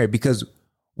functioning marriage? Because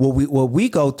what we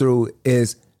go through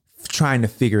is trying to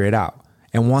figure it out.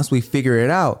 And once we figure it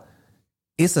out,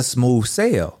 it's a smooth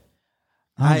sail.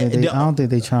 I don't think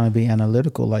they're trying to be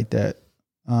analytical like that.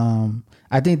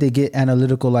 I think they get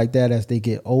analytical like that as they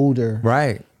get older.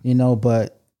 Right. You know,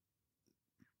 but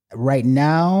right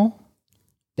now,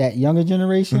 that younger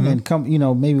generation and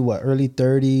maybe early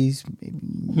 30s,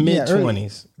 mid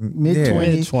 20s, mid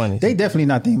 20s. They definitely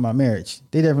not thinking about marriage.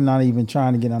 They definitely not even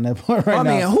trying to get on that point right now.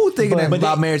 I mean, who thinking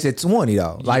about marriage at 20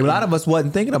 though? Like, a lot of us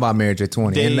wasn't thinking about marriage at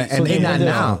 20, and they not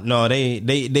now. No,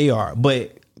 they are.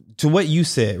 But to what you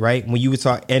said, right, when you were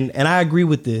talking, and I agree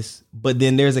with this, but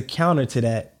then there's a counter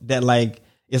to that like,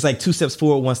 it's like 2 steps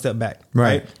forward, 1 step back,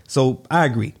 right? So I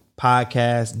agree.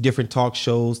 Podcasts, different talk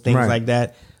shows, things like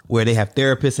that, where they have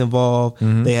therapists involved.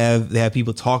 They have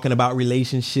people talking about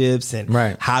relationships and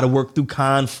how to work through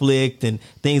conflict and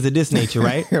things of this nature,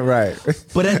 right? Right.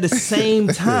 But at the same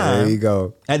time, there you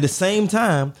go. At the same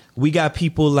time, we got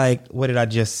people like, what did I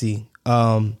just see?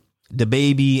 The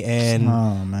Baby and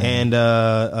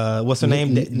what's her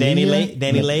name? Danny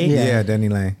Lay. Yeah, Danny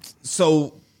Lay.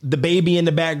 So The Baby in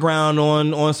the background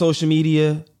on social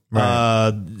media.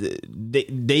 Right.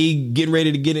 They getting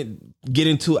ready to get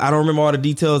into, I don't remember all the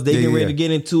details. They get ready to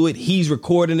get into it. He's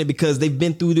recording it because they've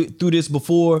been through this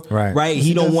before. Right.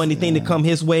 He don't want anything to come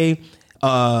his way.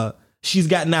 She's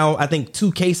got now, I think,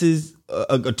 2 cases,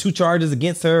 2 charges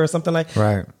against her or something like.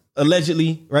 Right.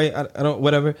 Allegedly, right? I don't,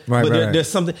 whatever. Right, but there's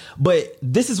something. But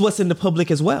this is what's in the public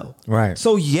as well. Right.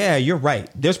 So yeah, you're right.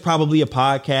 There's probably a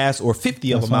podcast or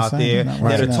 50 of them out there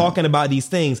that are talking about these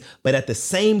things. But at the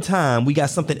same time, we got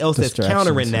something else that's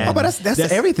countering that. Oh, but that's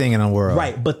everything in the world,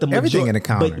 right? But everything in the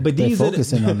counter. But these are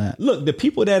focusing on that. Look, the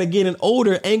people that are getting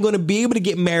older ain't going to be able to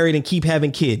get married and keep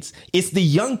having kids. It's the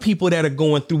young people that are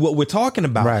going through what we're talking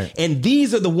about, right? And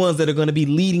these are the ones that are going to be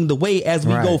leading the way as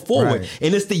we go forward. Right.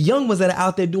 And it's the young ones that are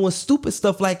out there doing stupid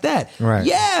stuff like that. Right.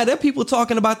 Yeah, there are people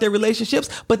talking about their relationships,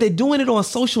 but they're doing it on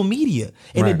social media.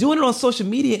 And they're doing it on social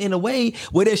media in a way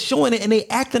where they're showing it and they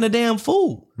acting a damn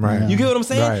fool. Right. You get what I'm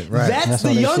saying? Right. That's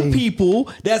the young people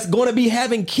that's going to be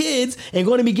having kids and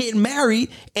going to be getting married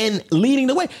and leading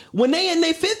the way. When they in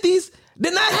their 50s,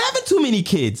 they're not having too many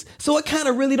kids. So it kind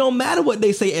of really don't matter what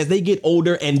they say as they get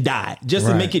older and die, just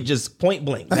to make it just point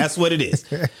blank. That's what it is.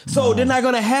 So they're not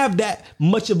going to have that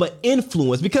much of an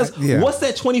influence, because what's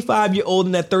that 25-year-old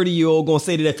and that 30-year-old going to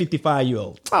say to that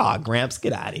 55-year-old? Oh, Gramps,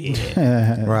 get out of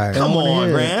here. Right. Come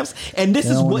on, Gramps. And this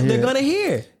is what they're going to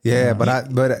hear. Yeah, but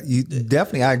you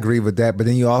definitely, I agree with that. But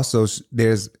then you also,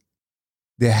 there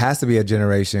has to be a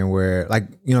generation where, like,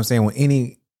 you know what I'm saying,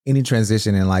 when any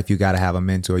transition in life, you got to have a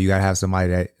mentor. You got to have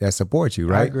somebody that supports you,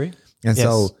 right? I agree. And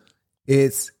so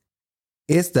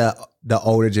it's the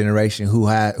older generation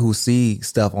who see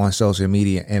stuff on social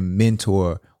media and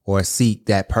mentor or seek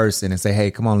that person and say,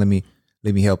 hey, come on, let me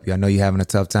help you. I know you're having a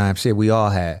tough time. Shit, we all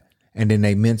have. And then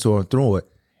they mentor through it.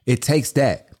 It takes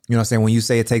that. You know what I'm saying? When you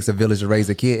say it takes a village to raise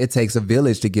a kid, it takes a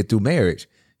village to get through marriage.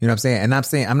 You know what I'm saying? And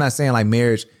I'm not saying like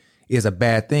marriage is a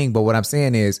bad thing, but what I'm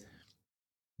saying is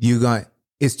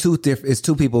it's two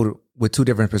people with two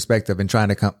different perspectives and trying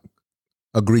to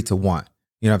agree to one.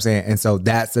 You know what I'm saying? And so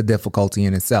that's a difficulty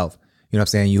in itself. You know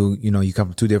what I'm saying? You come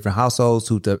from two different households,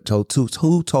 two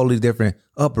totally different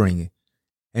upbringing.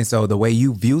 And so the way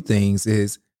you view things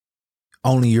is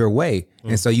only your way.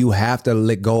 And so you have to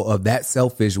let go of that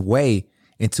selfish way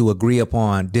and to agree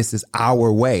upon this is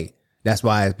our way. That's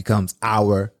why it becomes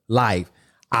our life,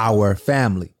 our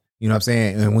family. You know what I'm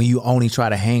saying? And when you only try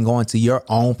to hang on to your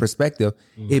own perspective,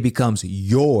 it becomes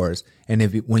yours. And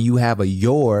when you have a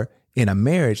your in a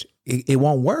marriage, it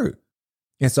won't work.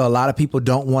 And so a lot of people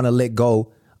don't want to let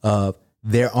go of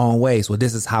their own ways. Well,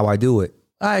 this is how I do it.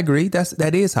 I agree.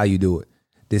 That is how you do it.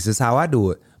 This is how I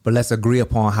do it. But let's agree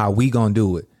upon how we gonna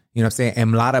do it. You know what I'm saying?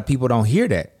 And a lot of people don't hear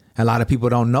that. A lot of people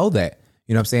don't know that.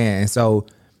 You know what I'm saying? And so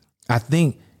I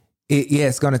think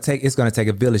it's gonna take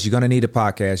a village. You're gonna need a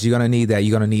podcast. You're gonna need that.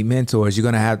 You're gonna need mentors.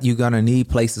 You're gonna need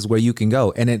places where you can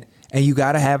go. And you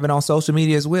gotta have it on social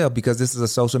media as well, because this is a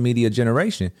social media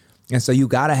generation. And so you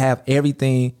gotta have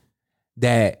everything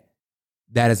that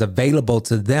is available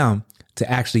to them to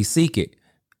actually seek it.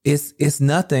 It's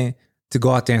nothing to go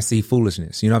out there and see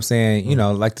foolishness. You know what I'm saying? You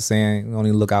know, like the saying,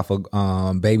 only look out for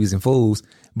babies and fools.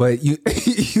 But you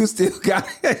still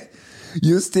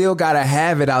gotta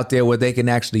have it out there where they can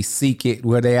actually seek it,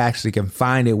 where they actually can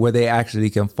find it, where they actually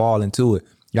can fall into it.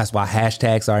 That's why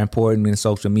hashtags are important in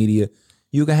social media.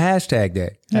 You can hashtag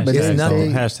that. Yeah, but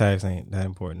hashtags ain't that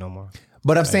important no more.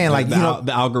 But I'm saying like, the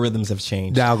algorithms have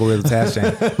changed. The algorithms have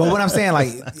changed. But what I'm saying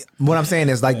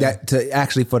is like that to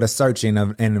actually for the searching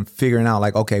of and figuring out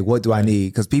like, okay, what do I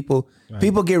need? Because people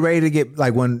get ready to get,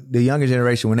 like, when the younger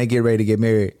generation, when they get ready to get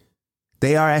married,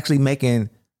 they are actually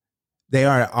they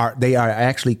are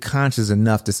actually conscious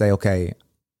enough to say, okay,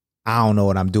 I don't know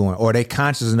what I'm doing. Or they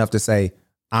conscious enough to say,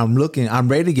 I'm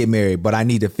ready to get married, but I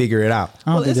need to figure it out.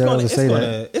 I don't think they'll ever say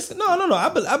that. No.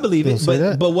 I believe it.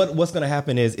 But what's going to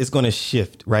happen is it's going to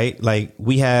shift, right? Like,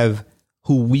 we have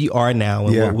who we are now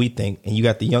and what we think. And you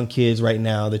got the young kids right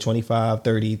now, the 25,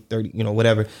 30,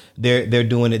 whatever. They're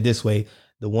doing it this way.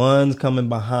 The ones coming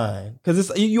behind,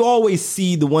 because you always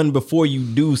see the one before you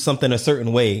do something a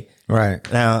certain way. Right.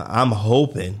 Now, I'm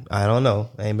hoping, I don't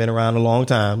know, I ain't been around a long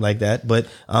time like that, but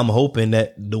I'm hoping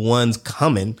that the ones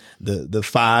coming, the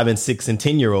 5 and 6 and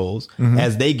 10-year-olds,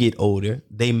 as they get older,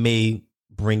 they may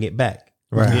bring it back.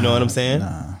 Right. You know what I'm saying?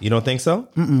 Nah. You don't think so?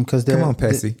 Because come on,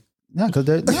 Pessy. Because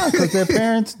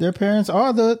their parents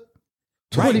are the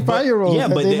 25-year-olds. Yeah,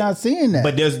 but they're not seeing that.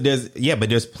 But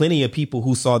there's plenty of people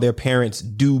who saw their parents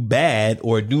do bad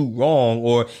or do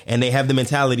wrong, and they have the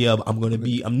mentality of I'm not gonna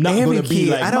be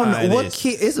like, I don't know what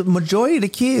kid. It's a majority of the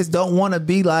kids don't want to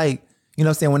be like, you know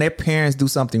what I'm saying, when their parents do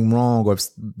something wrong or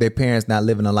their parents not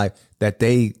living a life that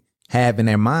they have in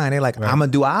their mind, they're like, I'm gonna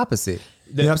do opposite.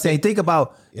 You know what I'm saying? Think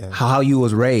about how you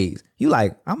was raised. You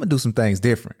like, I'm gonna do some things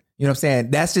different. You know what I'm saying?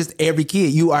 That's just every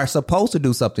kid. You are supposed to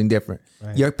do something different.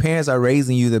 Right. Your parents are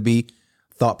raising you to be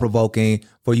thought-provoking,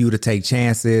 for you to take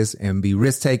chances and be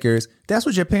risk takers. That's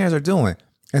what your parents are doing.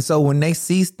 And so when they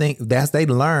see things, they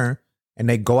learn and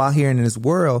they go out here in this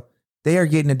world, they are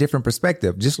getting a different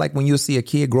perspective. Just like when you see a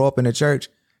kid grow up in the church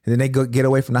and then they get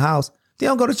away from the house, they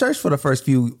don't go to church for the first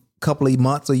couple of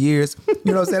months or years. You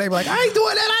know what I'm saying? They be like, I ain't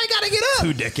doing that. I ain't got to get up.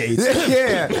 2 decades.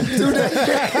 Yeah. 2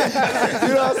 decades.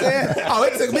 You know what I'm saying? Oh,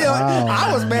 it took me.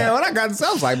 I was mad when I got to.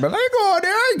 I was like, but I ain't going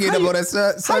there. I ain't getting up on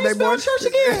that Sunday morning. Church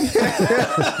again.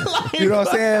 You know what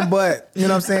I'm saying? But you know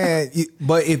what I'm saying?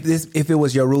 But if it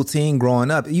was your routine growing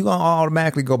up, you're going to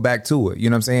automatically go back to it. You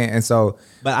know what I'm saying? And so.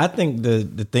 But I think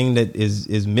the thing that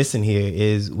is missing here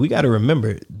is we got to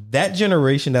remember that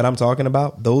generation that I'm talking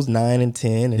about, those 9 and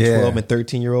 10 and 12 and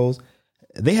 13-year-olds,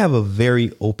 they have a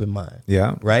very open mind.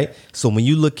 Yeah. Right? So when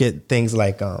you look at things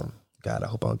like, God, I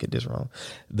hope I don't get this wrong,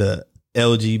 the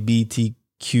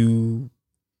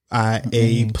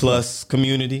LGBTQIA plus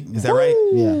community. Is that right?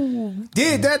 Yeah.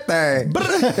 Did that thing.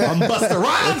 I'm Busta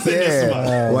Rhymes in this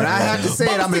one. When I have to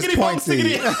say it, I'm just point to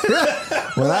you.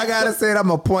 When I gotta say it, I'm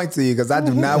gonna point to you because I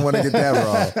do not want to get that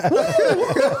wrong.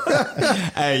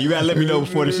 Hey, you gotta let me know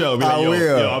before the show. Be like, I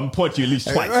will. Yo, I'm gonna point you at least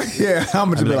twice. Yeah, I'm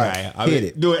gonna be like, hit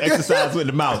it. Do an exercise with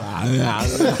the mouth.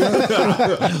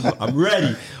 I'm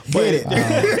ready.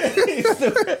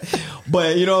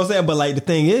 But you know what I'm saying? But like the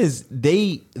thing is,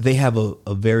 they have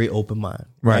a very open mind,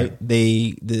 right?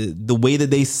 The way that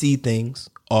they see things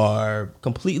are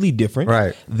completely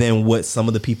different than what some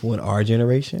of the people in our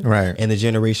generation and the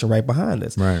generation right behind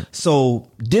us. Right. So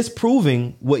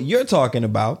disproving what you're talking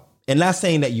about, and not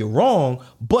saying that you're wrong,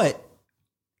 but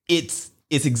it's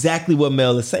exactly what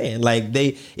Mel is saying. Like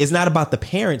it's not about the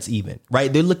parents even,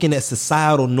 right? They're looking at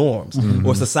societal norms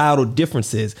or societal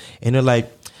differences, and they're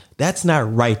like, that's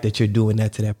not right that you're doing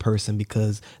that to that person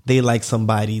because they like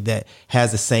somebody that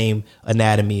has the same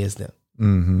anatomy as them.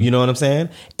 You know what I'm saying?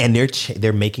 And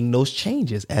they're making those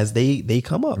changes as they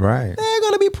come up. Right. They're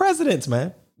going to be presidents,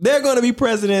 man. They're going to be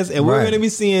presidents, and we're going to be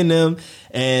seeing them,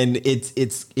 and it's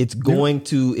going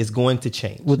to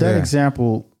change. With that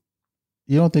example,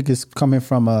 you don't think it's coming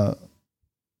from a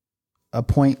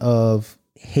point of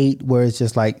hate where it's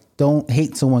just like, don't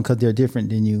hate someone because they're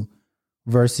different than you,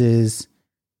 versus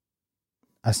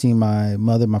I see my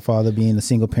mother, my father being a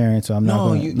single parent, so I'm not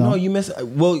going to... No, you miss...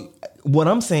 Well, what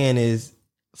I'm saying is,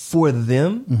 for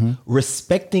them,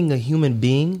 respecting a human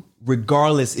being,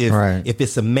 regardless if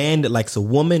it's a man that likes a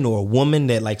woman, or a woman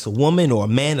that likes a woman, or a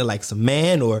man that likes a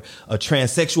man, or a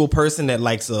transsexual person that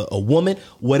likes a woman,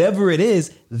 whatever it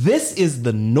is, this is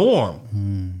the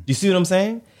norm. You see what I'm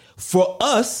saying? For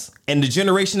us and the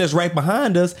generation that's right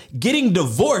behind us, getting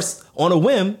divorced on a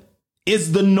whim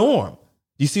is the norm.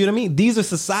 You see what I mean? These are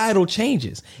societal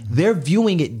changes. They're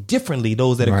viewing it differently,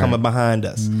 those that are coming behind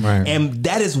us. And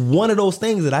that is one of those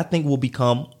things that I think will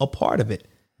become a part of it.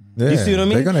 You see what I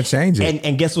mean? They're going to change it.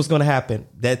 And guess what's going to happen?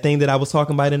 That thing that I was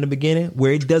talking about in the beginning,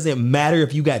 where it doesn't matter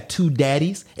if you got two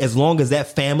daddies, as long as that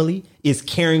family is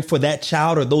caring for that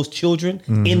child or those children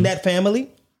in that family,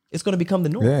 it's going to become the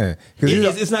norm. Yeah,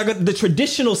 it's not going. The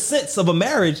traditional sense of a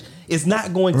marriage is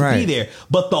not going to be there,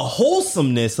 but the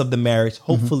wholesomeness of the marriage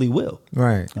hopefully will.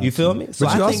 Right. You feel me? So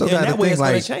I think in that way it's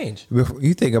going to change.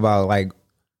 You think about like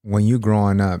when you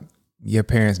growing up, your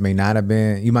parents may not have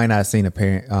been. You might not have seen a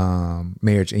parent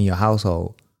marriage in your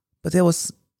household, but it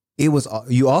was.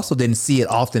 You also didn't see it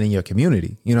often in your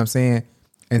community. You know what I'm saying?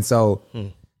 And so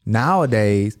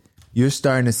nowadays you're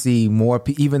starting to see more.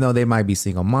 Even though they might be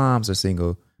single moms or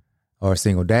single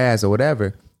dads or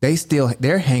whatever,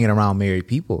 they're hanging around married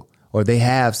people, or they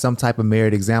have some type of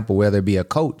married example, whether it be a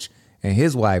coach and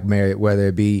his wife married, whether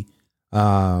it be,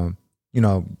 mom's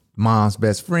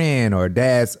best friend or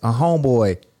dad's a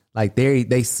homeboy. Like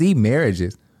they see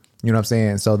marriages, you know what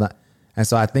I'm saying?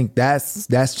 So I think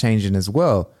that's changing as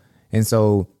well. And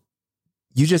so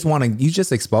you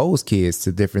just expose kids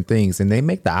to different things, and they're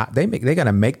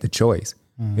gonna make the choice.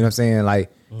 You know what I'm saying?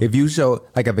 Like if you show,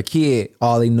 like if a kid,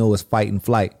 all they know is fight and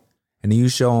flight, and then you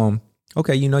show them,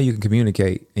 okay, you can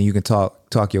communicate and you can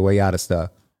talk your way out of stuff.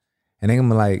 And they're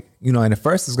gonna be like, and at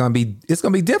first it's gonna be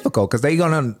difficult because they're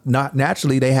gonna not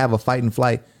naturally, they have a fight and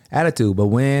flight attitude. But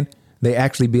when they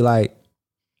actually be like,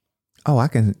 oh, I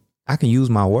can use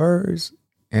my words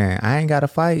and I ain't gotta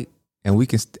fight, and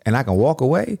I can walk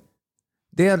away,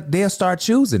 they'll start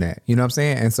choosing that. You know what I'm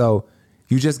saying? And so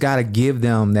you just got to give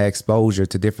them that exposure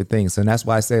to different things. And that's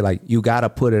why I say, like, you got to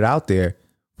put it out there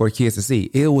for kids to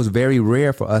see. It was very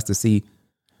rare for us to see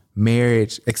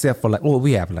marriage, except for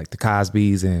we have like the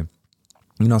Cosbys and,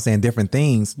 you know what I'm saying, different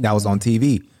things that was on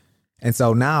TV. And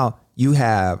so now you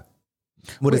have,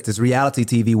 is this reality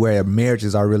TV where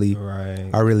marriages are really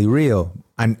real.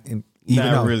 And even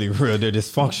not really real. They're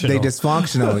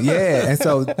dysfunctional. Yeah. And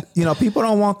so, people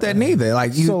don't want that neither.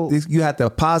 Like you have the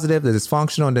positive, the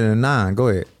dysfunctional, and then the non. Go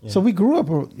ahead. Yeah. So we grew up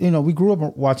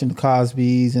watching the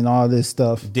Cosbys and all this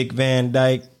stuff. Dick Van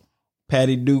Dyke,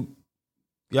 Patty Duke.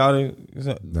 Y'all,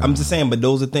 I'm just saying, but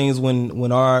those are things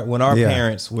when our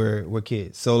parents were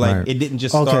kids. So like it didn't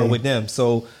just start with them.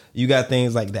 So you got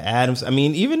things like the Addams. I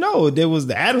mean, even though there was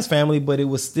the Addams family, but it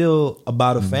was still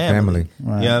about a family.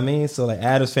 Right. You know what I mean? So like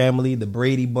Addams family, the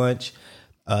Brady Bunch,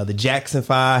 the Jackson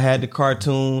 5 had the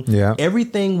cartoon. Yeah,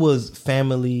 everything was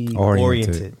family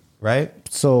oriented, right?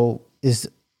 So is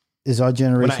our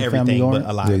generation family oriented?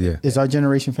 But a lot. Yeah. Is our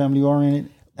generation family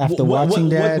oriented? After watching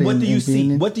that, what do you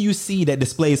see? What do you see that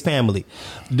displays family?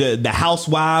 The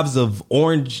Housewives of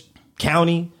Orange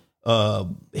County,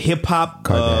 hip hop,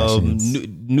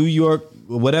 New York,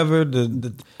 whatever.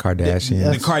 The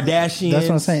Kardashians. The Kardashians. That's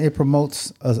what I'm saying. It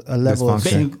promotes a level of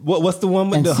what's the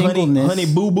one with the honey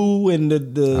boo boo and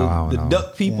the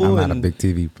duck people? I'm not a big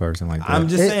TV person like that. I'm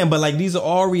just saying, but like these are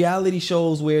all reality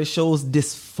shows where it shows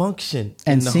dysfunction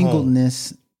and in the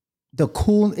singleness. Home.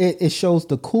 It shows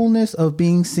the coolness of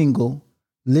being single,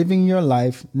 living your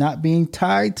life, not being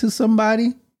tied to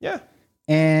somebody. Yeah.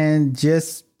 And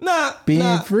just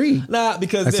being free. Nah,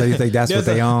 because so you think that's what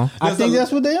they on? I think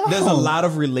that's what they on. There's a lot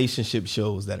of relationship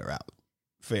shows that are out.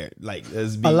 Fair, like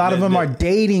a lot of them are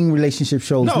dating relationship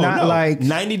shows, not like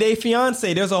 90 Day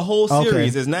Fiance. There's a whole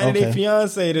series. There's 90 Day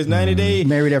Fiance. There's 90 Day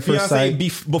Married at First Sight.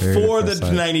 Before the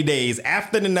 90 days,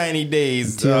 after the 90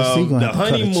 days, the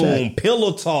honeymoon,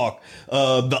 pillow talk,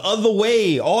 the other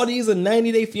way. All these are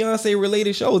 90 Day Fiance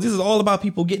related shows. This is all about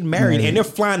people getting married and they're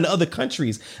flying to other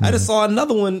countries. I just saw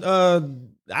another one.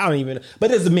 I don't even know. But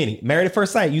there's a mini. Married at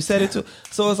First Sight. You said it too.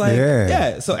 So it's like,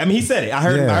 yeah. So, I mean, he said it. I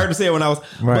heard him say it when I was,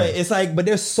 but it's like, but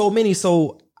there's so many.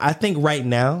 So I think right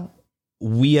now,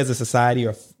 we as a society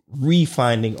are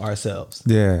refinding ourselves.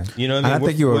 Yeah. You know what I mean? And I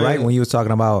think you were right when you was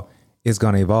talking about it's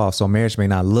going to evolve. So marriage may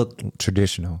not look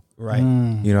traditional. Right. You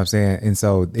know what I'm saying? And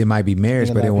so it might be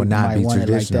marriage, but it will not be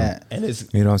traditional. Like and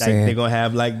it's, you know what I'm saying? They're going to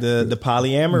have like the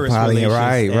polyamorous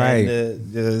relations. Right.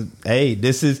 Hey,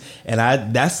 this is,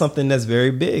 and that's something that's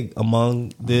very big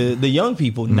among the young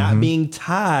people, not being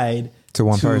tied to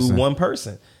one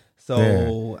person.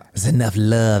 So there's enough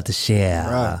love to share.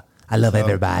 Right. I love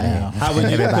everybody.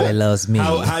 Everybody loves me.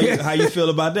 How you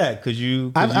feel about that?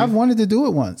 I've wanted to do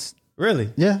it once. Really?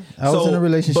 Yeah. I was in a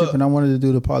relationship and I wanted to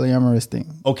do the polyamorous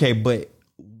thing. Okay, but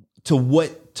to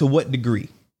what degree?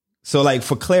 So like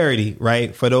for clarity,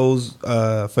 right? For those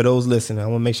listening, I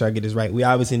want to make sure I get this right. We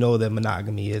obviously know that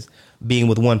monogamy is being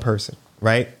with one person,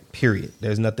 right? Period.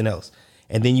 There's nothing else.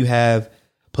 And then you have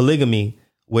polygamy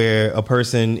where a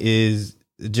person is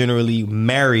generally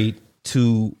married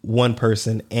to one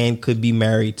person and could be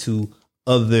married to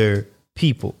other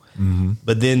people. Mm-hmm.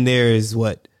 But then there's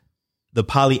the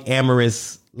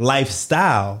polyamorous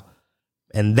lifestyle,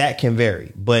 and that can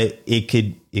vary, but it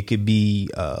could be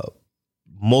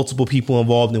multiple people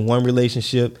involved in one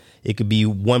relationship. It could be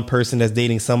one person that's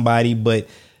dating somebody, but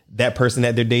that person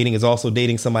that they're dating is also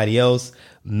dating somebody else.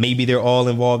 Maybe they're all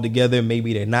involved together,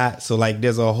 maybe they're not. So like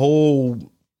there's a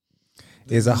whole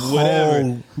genre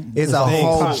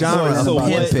of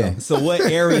pimping. So what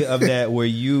area of that were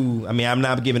you? I mean, I'm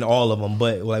not giving all of them,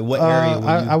 but like what area? Were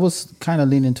you? I was kind of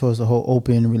leaning towards the whole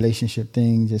open relationship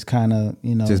thing, just kind of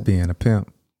just being a pimp.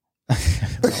 I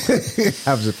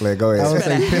was just playing. Go ahead. I was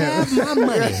saying, have my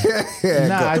money.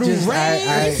 Through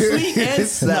rain, sleet, and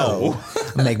snow.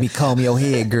 Make me comb your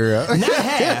head, girl. Not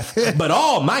half, but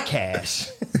all my cash.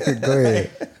 Go ahead.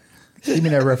 Give me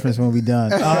that reference when we done.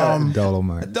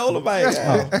 Dolomite.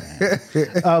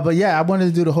 But yeah, I wanted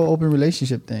to do the whole open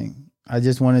relationship thing. I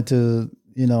just wanted to,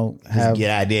 have get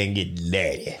out there and get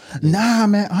dirty. Nah,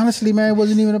 man. Honestly, man, it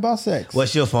wasn't even about sex.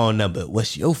 What's your phone number? It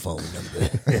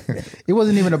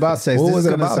wasn't even about sex. What was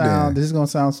it about? This is gonna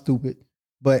sound stupid,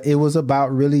 but it was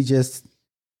about really just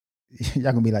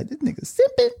y'all gonna be like, this nigga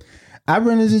simping. I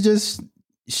wanted to just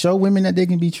show women that they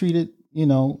can be treated,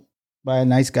 by a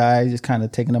nice guy, just kind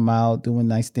of taking them out, doing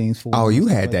nice things for them. Oh, you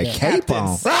had that cape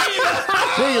on.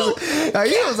 You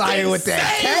was out here with that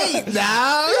cape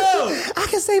now. I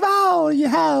can save all your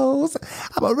hoes.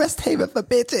 I'm a rest haven for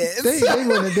bitches.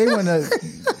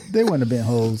 They wouldn't have been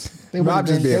hoes. They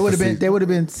would have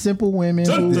been simple women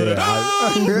who's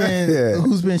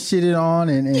been shitted on,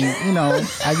 and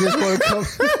I just want to come.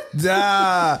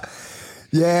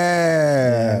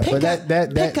 Yeah.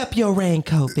 Pick up your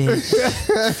raincoat, bitch.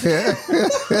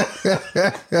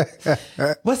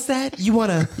 What's that? You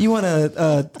want a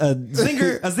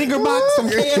zinger box from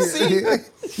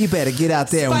KFC? You better get out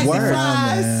there and work.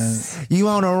 Fries. You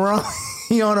on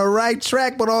the right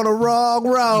track, but on the wrong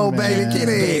road, baby. Get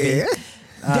in.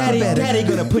 Daddy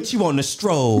gonna put you on the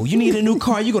stroll. You need a new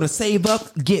car, you gonna save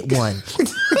up, get one.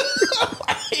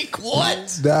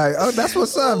 What? That's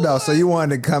what's up, though. So you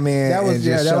wanted to come in and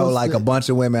just show like a bunch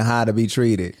of women how to be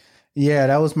treated. Yeah,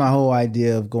 that was my whole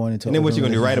idea of going into. And then what you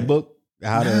gonna do? Write a book?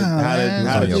 How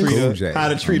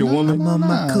to treat a woman? I'm on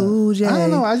my cool J. I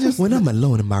don't know. When I'm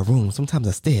alone in my room, sometimes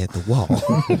I stare at the wall.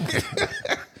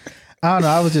 I don't know.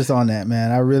 I was just on that,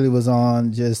 man. I really was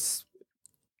on just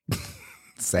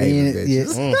saving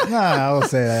bitches. Nah, I won't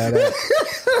say that.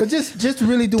 But just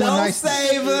really doing don't nice. Don't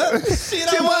save her. She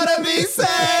don't want to be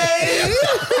saved.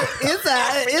 Is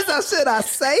that should I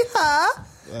say her?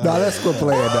 No, let's go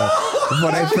play it though.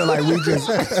 Before they feel like we just.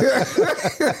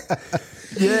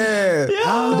 Yeah.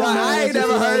 I ain't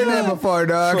never heard that before,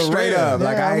 dog. For straight real. Up.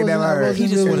 Like I ain't never heard. He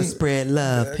just want to spread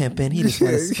love, pimping. He just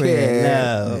want to spread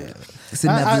love. It's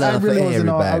enough love really for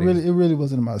everybody. It really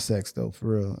wasn't about sex though,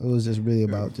 for real. It was just really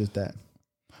about just that.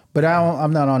 But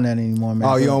I'm not on that anymore, man.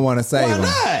 Oh, you don't want to save them?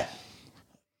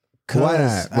 Why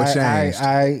not? What changed?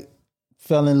 I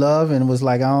fell in love and was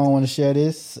like, I don't want to share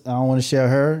this. I don't want to share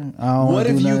her. I don't want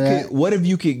to do none of that. What if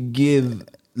you could give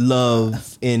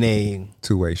love in a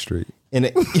two-way street? In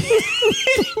a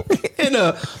in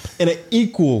an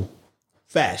equal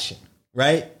fashion,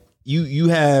 right? You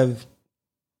have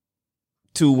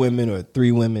 2 women or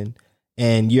 3 women,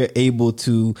 and you're able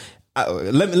to.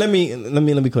 Let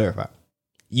me clarify.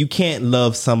 You can't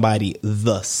love somebody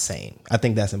the same. I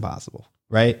think that's impossible,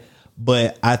 right?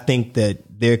 But I think that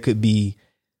there could be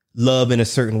love in a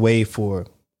certain way for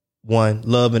one,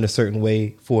 love in a certain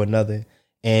way for another,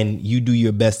 and you do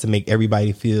your best to make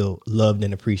everybody feel loved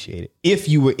and appreciated. If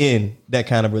you were in that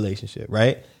kind of relationship,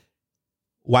 right?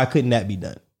 Why couldn't that be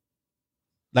done?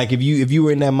 Like if you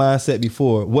were in that mindset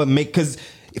before, because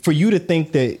for you to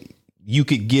think that you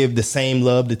could give the same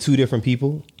love to 2 different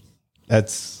people, I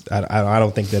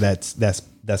don't think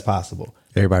that's possible.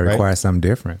 Everybody right? requires something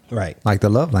different, right? Like the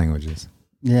love languages.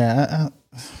 Yeah,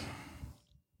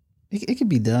 it could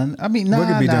be done. I mean, no.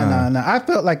 I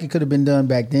felt like it could have been done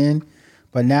back then,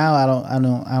 but now I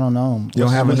don't know. You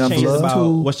don't have enough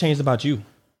love. What's changed about you?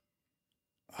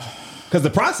 Because the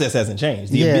process hasn't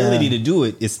changed. The ability to do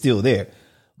it is still there,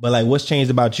 but like, what's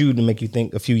changed about you to make you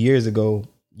think a few years ago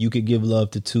you could give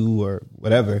love to 2 or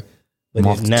whatever, but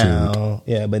then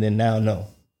now, no.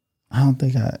 I don't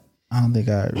think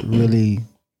I really.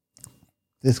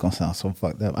 This is gonna sound so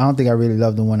fucked up. I don't think I really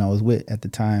loved the one I was with at the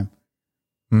time.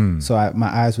 So my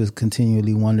eyes was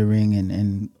continually wandering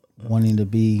and wanting to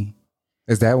be.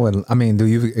 Is that what I mean? Do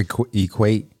you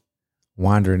equate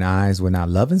wandering eyes with not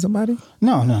loving somebody?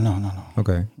 No.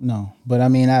 Okay. No, but I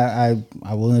mean, I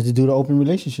wanted to do the open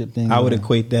relationship thing. I would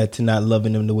equate that to not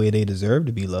loving them the way they deserve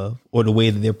to be loved, or the way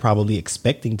that they're probably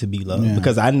expecting to be loved. Yeah.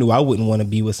 Because I knew I wouldn't want to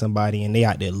be with somebody and they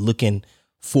out there looking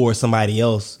for somebody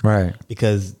else, right?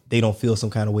 Because they don't feel some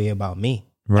kind of way about me.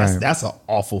 Right. That's an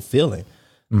awful feeling.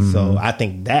 Mm-hmm. So I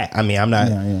think that. I mean, I'm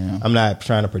not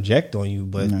trying to project on you,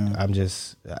 but I'm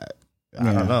just. I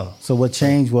don't know. So what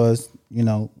changed was,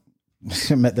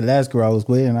 I met the last girl I was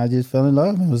with, and I just fell in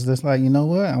love. It was just like, you know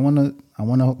what? I want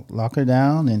to lock her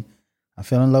down, and I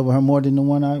fell in love with her more than the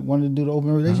one I wanted to do the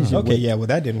open relationship with. Okay, yeah, well,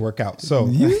 that didn't work out. So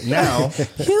now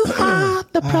you are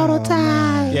the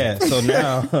prototype. Yeah, so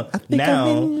now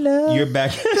you're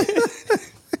back.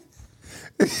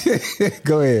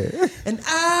 Go ahead. And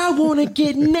I want to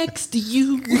get next to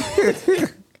you.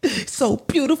 So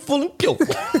beautiful and pure.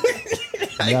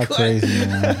 Y'all crazy,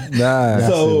 man.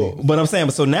 But I'm saying,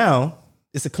 so now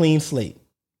it's a clean slate,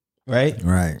 right?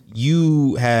 Right.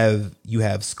 You have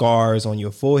scars on your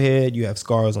forehead. You have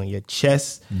scars on your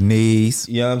chest, knees.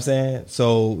 You know what I'm saying?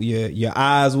 So your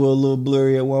eyes were a little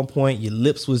blurry at one point. Your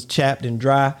lips was chapped and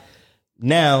dry.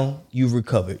 Now you've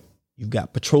recovered. You've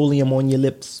got petroleum on your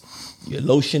lips. You're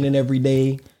lotioning every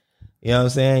day. You know what I'm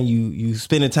saying? You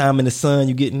spending time in the sun.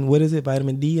 You getting, what is it?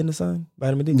 Vitamin D in the sun?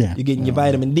 Vitamin D? Yeah. You're getting your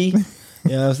vitamin D.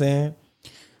 You know what I'm saying?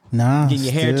 Nah. Getting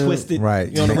your hair twisted.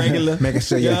 Right. You on the regular. Making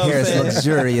sure your hair is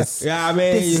luxurious. Yeah, I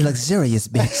mean. This is luxurious,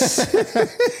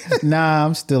 bitch. Nah,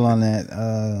 I'm still on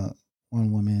that.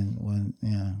 One woman, one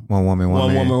man. One woman,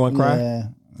 one cry? Yeah.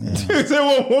 You said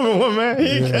one woman, one man. He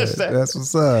didn't catch that. That's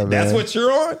what's up, man. That's what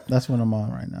you're on? That's what I'm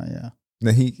on right now, yeah.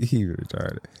 No, he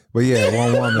retarded. But yeah,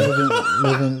 one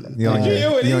woman. You on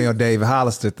your David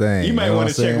Hollister thing. You might want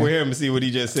to check with him and see what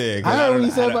he just said. I heard what he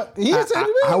said, but he didn't say to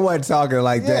me. I wasn't talking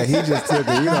like that. He just took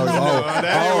it.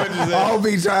 I'll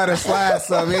be trying to slide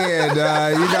some in. You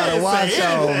gotta watch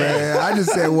out, man. I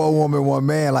just said one woman, one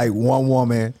man, like one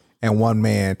woman and one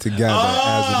man together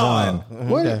as one.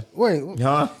 Wait.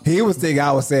 Huh? He was thinking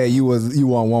I was saying you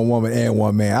want one woman and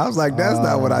one man. I was like, that's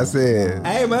not what I said.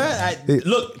 Hey man,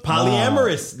 look,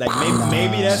 polyamorous. Like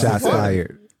maybe that's shots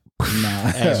fired.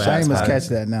 Nah, Shane must catch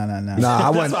that. No. I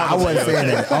wasn't saying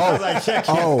that.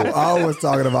 I was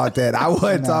talking about that. I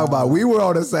wasn't talking about. We were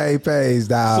on the same page,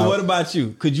 dog. So what about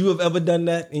you? Could you have ever done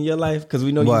that in your life? Because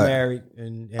we know you're married.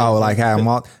 Like have them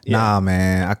all? Yeah. Nah,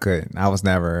 man, I couldn't. I was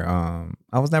never on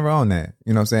that.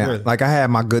 You know what I'm saying? Really? Like I had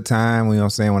my good time. You know what I'm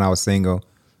saying? When I was single,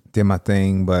 did my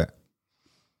thing, but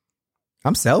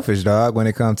I'm selfish, dog. When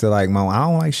it comes to like, I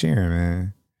don't like sharing,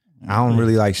 man. I don't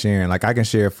really like sharing. Like I can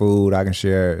share food, I can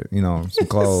share, some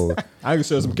clothes. I can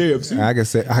share some KFC. I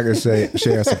can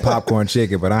share some popcorn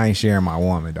chicken, but I ain't sharing my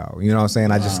woman, dog. You know what I'm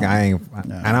saying?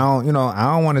 And I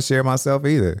don't want to share myself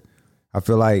either. I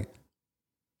feel like,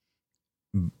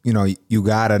 you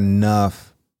got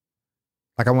enough.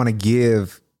 Like I want to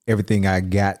give everything I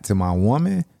got to my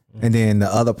woman, and then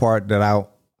the other part that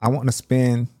I want to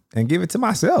spend and give it to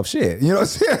myself. Shit. You know what I'm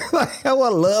saying? Like, I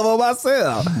want to love on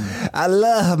myself. I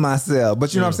love myself.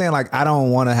 But you know what I'm saying? Like, I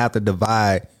don't want to have to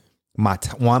divide my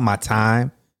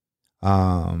time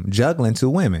juggling 2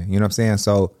 women. You know what I'm saying?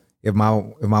 So if my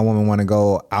woman want to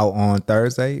go out on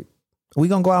Thursday, we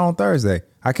going to go out on Thursday.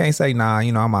 I can't say, nah,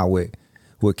 I'm out with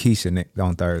with Keisha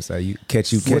on Thursday. You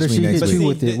catch me next week. What if she hits you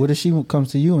with it? What if she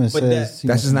comes to you and says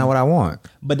that's just not what I want?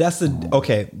 But that's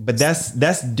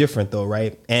different though,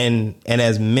 right? And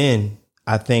as men,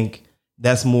 I think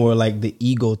that's more like the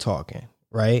ego talking,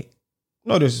 right?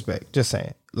 No disrespect, just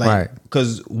saying. Like,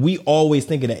 because we always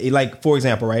think of that. Like, for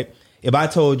example, right? If I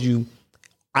told you,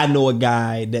 I know a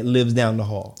guy that lives down the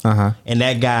hall, and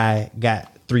that guy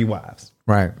got 3 wives.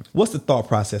 Right. What's the thought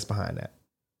process behind that?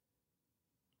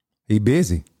 He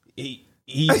busy. He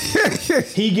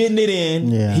getting it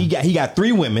in. Yeah. He got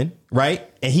 3 women, right?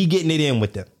 And he getting it in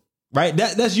with them. Right?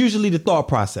 That's usually the thought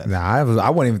process. Nah, I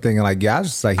wasn't even thinking like, I was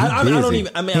just like, he busy.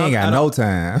 He ain't got no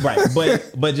time. Right.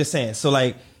 But just saying. So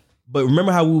like, but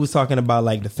remember how we was talking about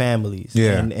like the families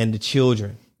and the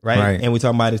children, right? And we're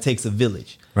talking about it takes a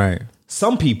village. Right.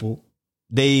 Some people,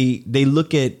 they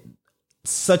look at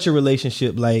such a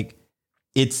relationship like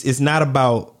it's not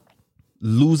about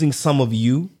losing some of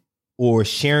you or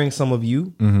sharing some of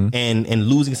you and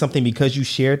losing something because you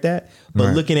shared that,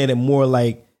 but looking at it more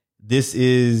like this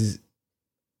is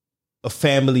a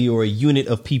family or a unit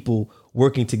of people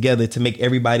working together to make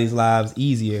everybody's lives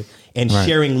easier and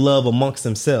sharing love amongst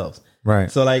themselves. Right.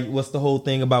 So like, what's the whole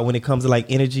thing about when it comes to like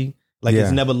energy? Like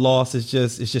it's never lost. It's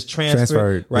just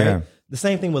transferred. Right. Yeah. The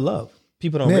same thing with love.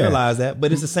 People don't realize that,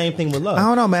 but it's the same thing with love. I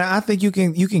don't know, man. I think you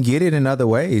can get it in other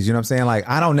ways. You know what I'm saying? Like,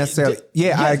 I don't necessarily.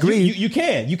 I agree. You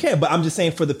can. But I'm just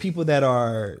saying for the people that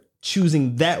are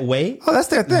choosing that way. Oh, that's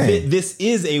their thing. This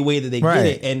is a way that they get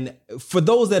it. And for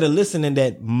those that are listening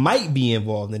that might be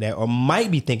involved in that or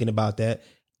might be thinking about that,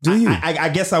 I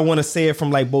guess I want to say it from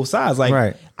like both sides.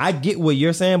 Like, I get what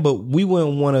you're saying, but we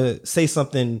wouldn't want to say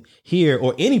something here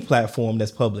or any platform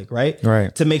that's public, right?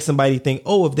 Right. To make somebody think,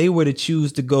 oh, if they were to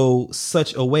choose to go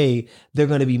such a way, they're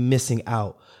going to be missing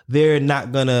out. They're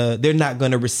not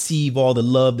gonna receive all the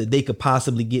love that they could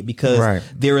possibly get because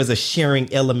there is a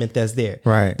sharing element that's there.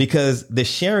 Right. Because the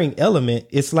sharing element,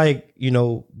 it's like,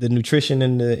 the nutrition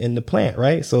in the plant,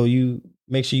 right? So you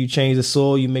make sure you change the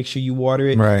soil, you make sure you water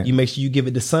it, you make sure you give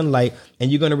it the sunlight, and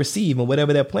you're gonna receive. And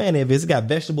whatever that plant is, if it's got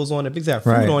vegetables on it, if it's got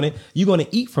fruit on it, you're gonna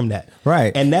eat from that.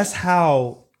 Right. And that's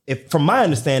how, from my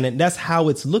understanding, that's how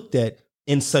it's looked at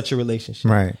in such a relationship.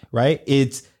 Right. Right?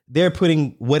 They're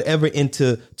putting whatever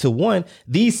into one.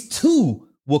 These 2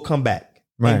 will come back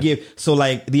and give. So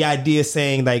like the idea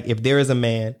saying like if there is a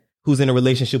man who's in a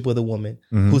relationship with a woman,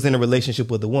 who's in a relationship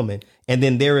with a woman, and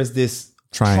then there is this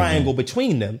triangle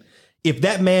between them. If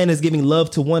that man is giving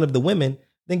love to one of the women,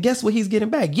 then guess what he's getting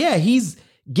back? Yeah, he's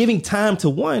giving time to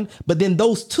one, but then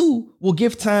those 2 will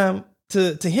give time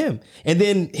to him. And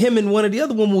then him and one of the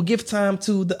other one will give time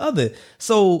to the other.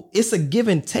 So it's a give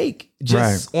and take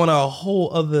just on a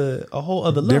whole other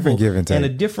level. Different give and take. And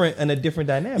a different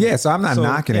dynamic. Yeah, so I'm not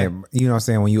knocking it. You know what I'm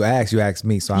saying? When you ask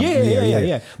me. So I'm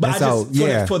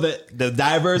But for the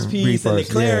diverse piece and the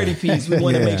clarity piece, we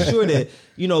want to make sure that,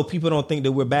 people don't think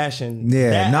that we're bashing.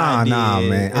 Yeah, nah,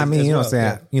 man. I mean, you know what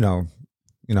I'm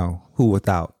saying? Who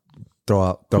without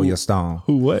throw your stone.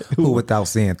 Who without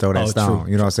seeing throw that stone.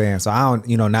 True. You know what I'm saying? So I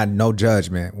don't, no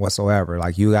judgment whatsoever.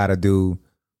 Like you got to do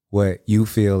what you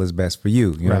feel is best for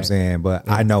you. You know what I'm saying? But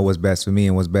I know what's best for me,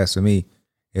 and what's best for me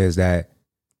is that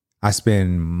I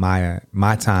spend my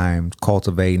time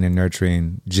cultivating and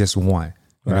nurturing just one.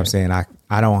 You know what I'm saying?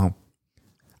 I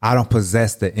don't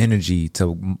possess the energy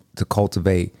to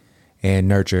cultivate and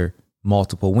nurture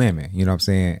multiple women. You know what I'm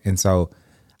saying? And so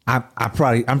I'm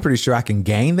pretty sure I can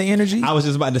gain the energy. I was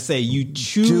just about to say you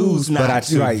choose not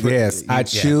to. I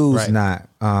choose not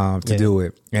to do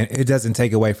it, and it doesn't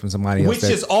take away from somebody else,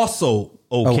 which is also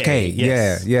okay.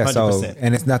 Yes, yeah. 100%. So,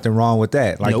 and it's nothing wrong with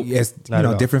that. Like it's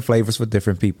different flavors for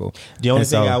different people. The only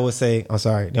thing I would say,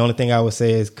 The only thing I would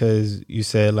say is because you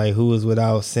said like who is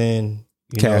without sin,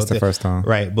 cast the first time,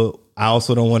 right? But I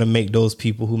also don't want to make those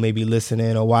people who may be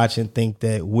listening or watching think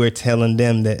that we're telling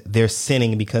them that they're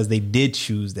sinning because they did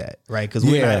choose that, right? Because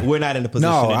we're not in the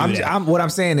position. No, what I'm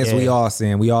saying is we all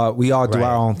sin. We all do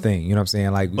our own thing. You know what I'm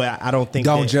saying? Like, but I don't think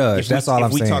don't judge. That's all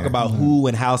I'm saying. If we talk about who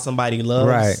and how somebody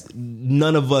loves,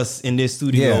 none of us in this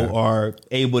studio are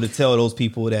able to tell those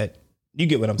people that. You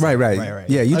get what I'm saying? Right.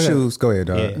 Yeah, you choose. Go ahead,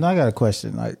 dog. Yeah. No, I got a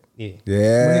question. Like, when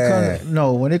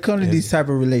it comes to these type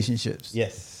of relationships,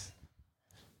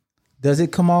 does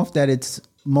it come off that it's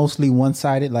mostly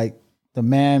one-sided? Like the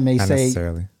man may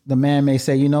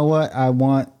say, you know what, I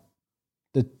want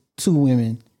the 2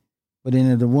 women, but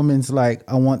then the woman's like,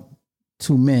 I want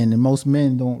 2 men, and most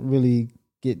men don't really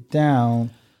get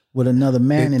down with another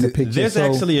man in the picture. There's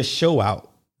actually a show out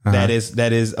that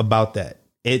is about that.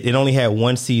 It only had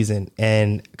 1 season,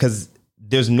 and because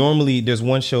there's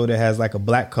one show that has like a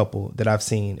black couple that I've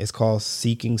seen. It's called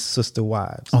Seeking Sister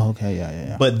Wives. Oh, okay,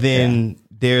 yeah. But then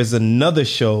there's another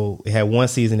show. It had one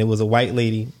season. It was a white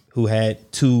lady who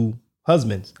had 2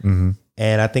 husbands, and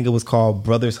I think it was called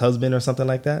Brother's Husband or something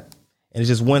like that. And it's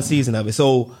just one season of it.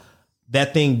 So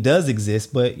that thing does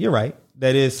exist. But you're right.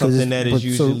 That is something that is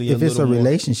usually so if it's a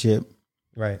relationship,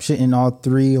 right? Shouldn't all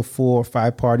 3 or 4 or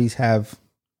 5 parties have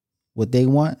what they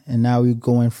want? And now we're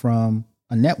going from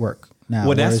a network now.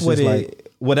 Well, that's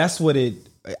what it.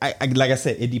 I like I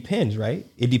said, it depends, right?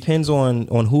 It depends on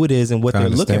who it is and what they're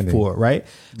looking for, right?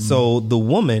 So the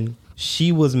woman,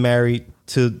 she was married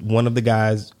to one of the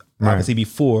guys, obviously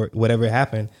before whatever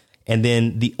happened, and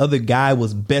then the other guy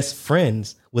was best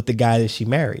friends with the guy that she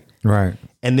married, right?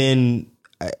 And then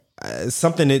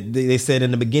something that they said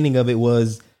in the beginning of it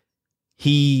was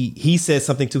he said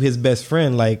something to his best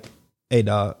friend like, "Hey,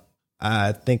 dog,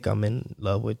 I think I'm in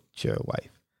love with your wife."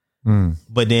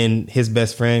 But then his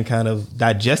best friend kind of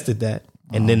digested that,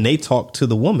 and then they talked to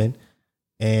the woman,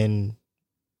 and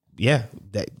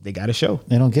they got a show.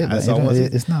 They don't get that.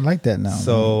 It's not like that now.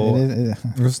 So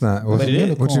it's not. What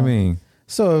you mean?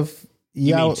 So if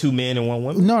you mean 2 men and 1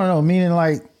 woman? No, meaning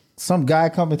like some guy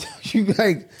come and tell you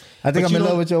like, I think I'm in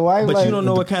love with your wife. But like, you don't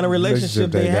know what kind of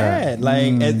relationship they had.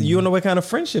 Like you don't know what kind of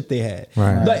friendship they had.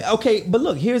 Right. Like, okay, but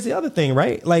look, here's the other thing,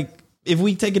 right? Like if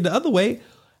we take it the other way,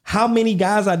 how many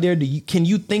guys out there can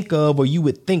you think of, or you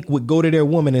would think would go to their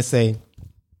woman and say,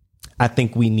 I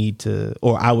think we need to,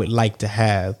 or I would like to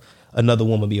have another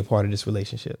woman be a part of this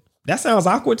relationship? That sounds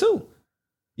awkward too.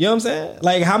 You know what I'm saying?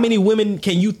 Like how many women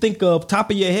can you think of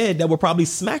top of your head that would probably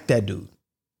smack that dude?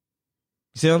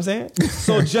 You see what I'm saying?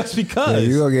 So just because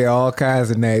you're gonna get all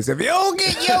kinds of names. If you don't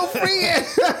get your friend,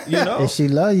 you know, if she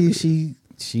love you, she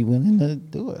willing to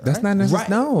do it. That's not necessary.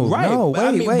 Right. No,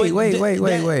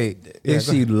 Wait. If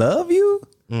she love you,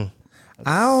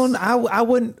 I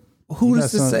wouldn't.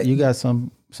 Who's to say? You got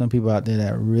some people out there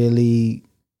that really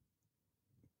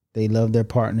they love their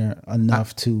partner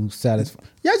enough to satisfy.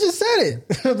 Y'all just said it.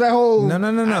 That whole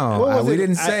no. We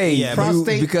didn't say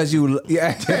prostate because you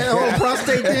that whole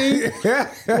prostate thing. What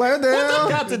the hell? What's that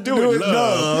got to do with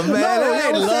love, man? That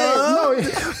ain't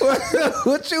love. No.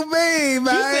 What you mean,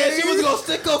 man? She said she was gonna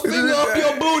stick her finger up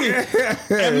your booty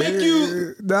and make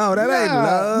you. No, that ain't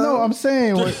love. No, I'm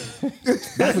saying. I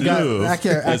forgot. Love. I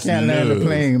can't land the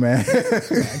plane, man.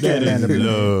 That is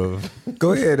love.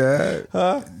 Go ahead,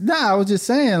 Nah, I was just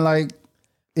saying, like,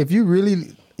 if you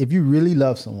really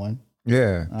love someone,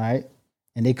 yeah, all right,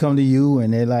 and they come to you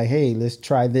and they're like, "Hey, let's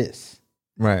try this,"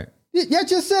 right? Yeah,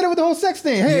 just said it with the whole sex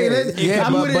thing. Hey,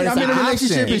 I'm in a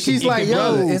relationship, and she's like,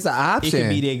 "Yo, it's an option." It can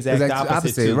be the exact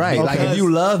opposite too. Right? Like if you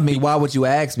love me, why would you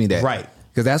ask me that? Right?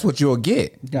 Because that's what you'll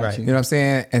get. Right. You know what I'm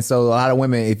saying? And so a lot of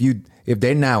women, if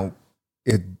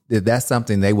that's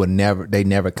something they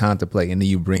never contemplate, and then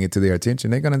you bring it to their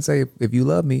attention, they're gonna say, if you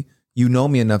love me, you know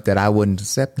me enough that I wouldn't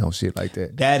accept no shit like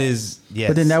that. That is, yes.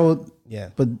 But then that would,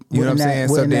 but you know what I'm saying?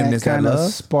 So then that kind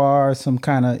of spar some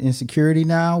kind of insecurity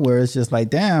now, where it's just like,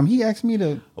 damn, he asked me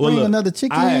to bring another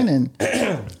chick in, and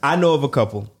I know of a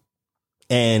couple,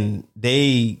 and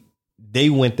they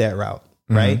went that route,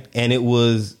 right? And it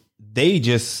was. They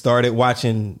just started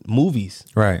watching movies.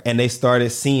 Right. And they started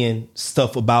seeing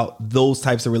stuff about those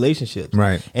types of relationships.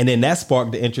 Right. And then that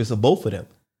sparked the interest of both of them.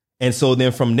 And so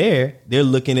then from there, they're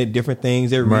looking at different things.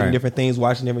 They're reading different things,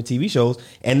 watching different TV shows.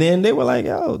 And then they were like,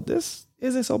 oh, this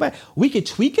isn't so bad. We could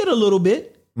tweak it a little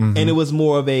bit. And it was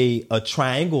more of a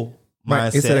triangle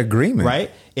mindset. It's an agreement.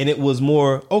 Right. And it was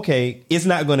more, okay, it's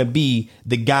not going to be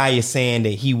the guy is saying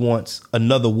that he wants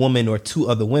another woman or 2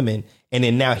 other women. And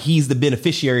then now he's the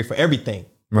beneficiary for everything,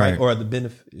 right? Or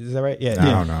the is that right? Yeah, I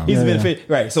don't know. He's the beneficiary,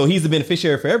 right? So he's the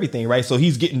beneficiary for everything, right? So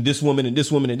he's getting this woman and this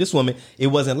woman and this woman. It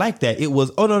wasn't like that. It was,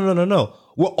 oh no.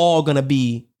 We're all gonna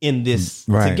be in this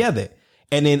together.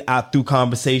 And then through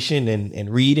conversation and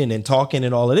reading and talking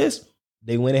and all of this,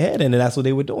 they went ahead and that's what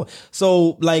they were doing.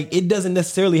 So like, it doesn't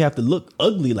necessarily have to look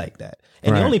ugly like that.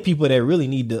 And the only people that really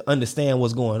need to understand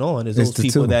what's going on is those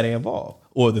people that are involved,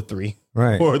 or the 3,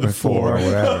 right, or the 4, or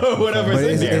whatever's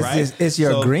in there, right? It's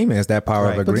your agreement. It's that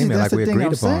power of agreement, like we agreed upon.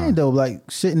 That's the thing I'm saying, though.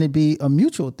 Like, shouldn't it be a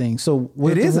mutual thing? So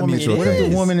what if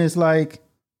the woman is like,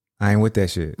 I ain't with that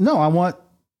shit. No, I want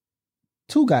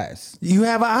 2 guys. You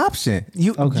have an option.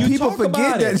 People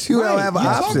forget that you have an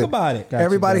option. Talk about it.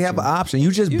 Everybody have an option. You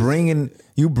just bring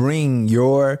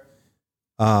your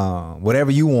whatever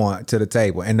you want to the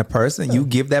table, and the person you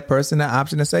give that person the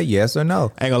option to say yes or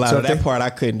no. I ain't gonna lie, to that part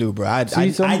I couldn't do, bro. I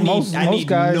need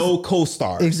guys, no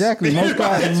co-stars. Exactly. Most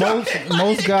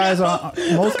guys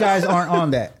aren't on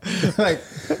that. Like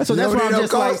So that's why I'm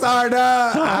just like,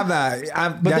 I'm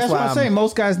not. but that's what I'm saying.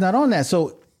 Most guys not on that.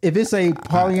 So if it's a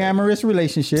polyamorous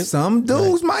relationship, some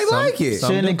dudes might like it.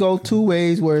 Shouldn't it go two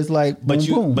ways where it's like, boom,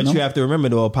 boom, but you have to remember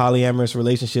though, a polyamorous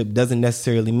relationship doesn't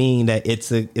necessarily mean that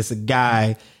it's a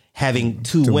guy having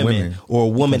two women or a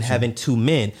woman having two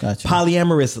men. Gotcha.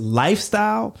 Polyamorous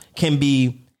lifestyle can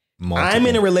be multiple. I'm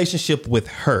in a relationship with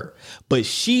her, but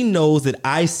she knows that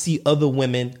I see other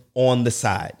women on the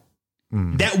side.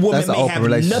 That woman may have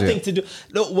nothing to do.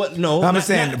 No, I'm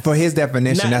saying for his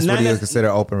definition, that's what he would consider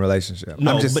open relationship.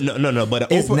 No,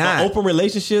 but an open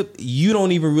relationship, you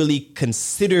don't even really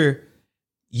consider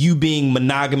you being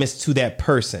monogamous to that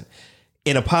person.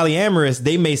 In a polyamorous,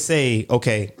 they may say,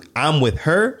 okay, I'm with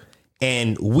her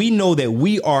and we know that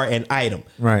we are an item.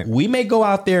 Right. We may go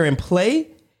out there and play,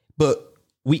 but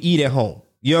we eat at home.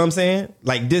 You know what I'm saying?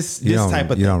 Like this type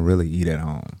of thing. You don't really eat at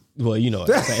home. Well, you know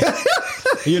what I'm saying.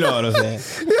 You know what I'm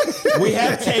saying? We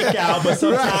have takeout, but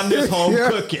sometimes there's home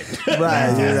cooking.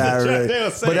 Right.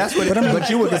 But that's what. But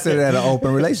you would consider that an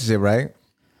open relationship, right?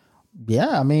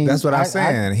 Yeah, I mean, that's what I'm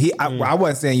saying. I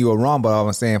wasn't saying you were wrong, but I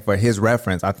was saying for his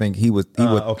reference, I think he would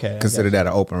consider that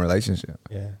an open relationship.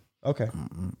 Yeah. Okay.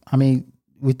 I mean,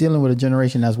 we're dealing with a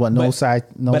generation that's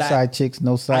side chicks,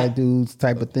 no side dudes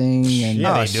type of thing. And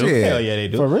yeah, they do. Shit. Hell yeah, they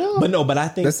do. For real? But I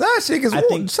think the side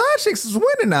chicks is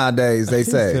winning nowadays. They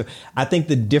say. I think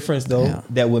the difference though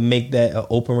that would make that an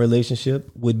open relationship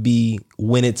would be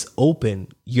when it's open,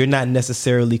 you're not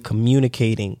necessarily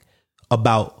communicating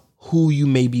about who you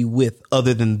may be with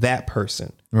other than that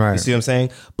person. Right. You see what I'm saying?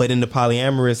 But in the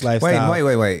polyamorous lifestyle,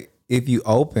 wait. If you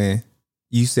open.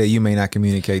 You say you may not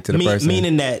communicate to the person.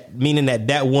 Meaning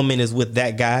that woman is with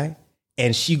that guy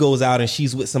and she goes out and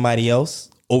she's with somebody else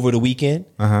over the weekend,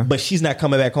 but she's not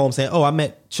coming back home saying, oh, I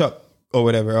met Chuck or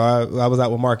whatever, or I was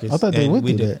out with Marcus. I thought they would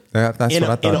do that. That's what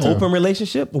I thought. In an open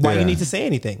relationship, why you need to say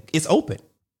anything? It's open.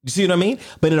 You see what I mean?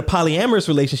 But in a polyamorous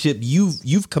relationship,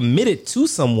 you've committed to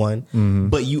someone,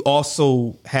 but you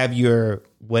also have your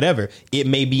whatever. It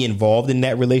may be involved in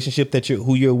that relationship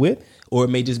who you're with. Or it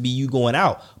may just be you going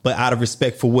out. But out of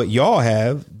respect for what y'all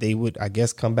have, they would, I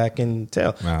guess, come back and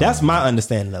tell. That's my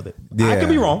understanding of it. Yeah. I could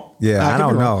be wrong. Yeah, I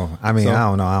don't know. I mean, I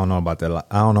don't know. I don't know about that.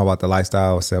 I don't know about the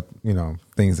lifestyle except,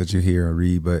 things that you hear or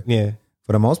read. But yeah,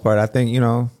 for the most part, I think,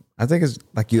 it's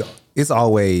like it's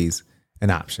always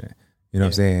an option. You know what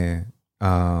I'm saying?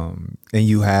 And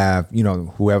you have,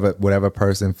 whatever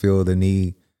person feel the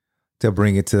need to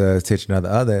bring it to the attention of the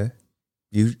other,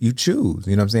 you choose.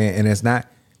 You know what I'm saying? And it's not.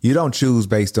 You don't choose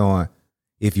based on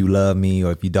if you love me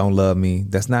or if you don't love me.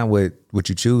 That's not what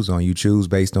you choose on. You choose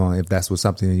based on if that's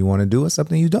something that you want to do or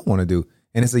something you don't want to do.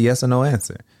 And it's a yes or no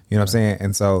answer. You know what I'm saying?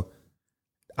 And so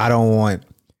I don't want,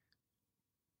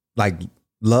 like,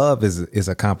 love is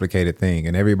a complicated thing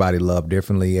and everybody love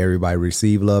differently. Everybody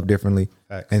receive love differently.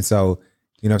 Facts. And so,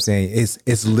 you know what I'm saying?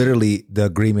 It's literally the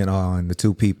agreement on the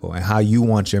two people and how you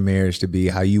want your marriage to be,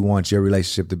 how you want your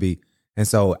relationship to be. And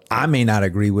so I may not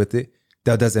agree with it.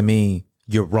 That doesn't mean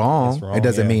you're wrong. It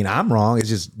doesn't mean I'm wrong. It's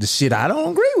just the shit I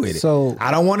don't agree with it. So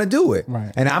I don't want to do it.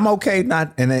 Right. And I'm okay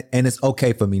and it's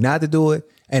okay for me not to do it.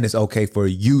 And it's okay for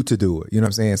you to do it. You know what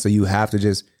I'm saying? So you have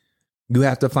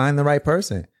to find the right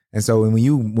person. And so when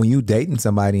you dating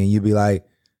somebody and you be like,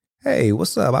 hey,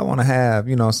 what's up? I want to have,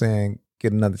 you know what I'm saying,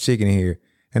 get another chick in here.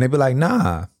 And they be like,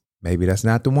 nah, maybe that's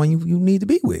not the one you need to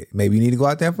be with. Maybe you need to go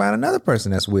out there and find another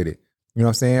person that's with it. You know what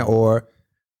I'm saying? Or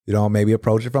maybe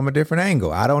approach it from a different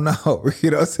angle. I don't know.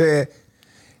 You know what I'm saying?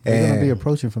 You're going to be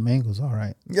approaching from angles. All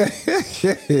right.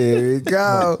 Here we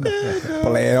go.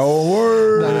 Play on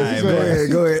words.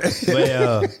 Go ahead.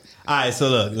 Well, all right. So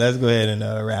look, let's go ahead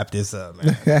and wrap this up,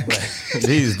 man.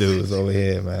 These dudes over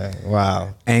here, man.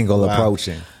 Wow. Angle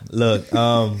approaching. Look,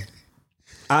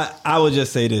 I would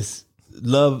just say this.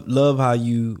 Love how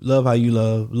you love how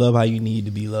you need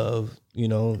to be loved.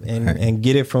 And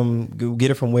get it from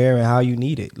where and how you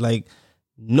need it. Like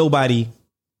nobody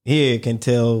here can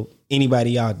tell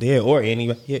anybody out there or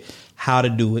anybody here how to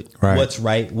do it, what's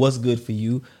right, what's good for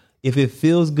you. If it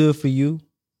feels good for you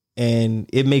and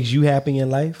it makes you happy in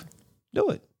life,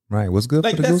 do it. Right. What's good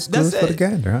for the goose, good for the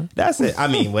gander, huh? That's it. I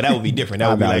mean, well, that would be different.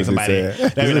 That would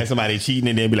be like somebody cheating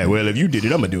and then be like, well, if you did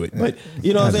it, I'm gonna do it. But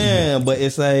you know what I'm saying? But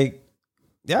it's like,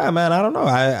 yeah, man, I don't know.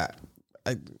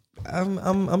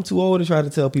 I'm too old to try to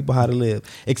tell people how to live,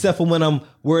 except for when I'm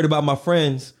worried about my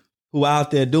friends who are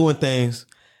out there doing things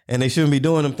and they shouldn't be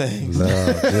doing them things.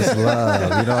 Love, just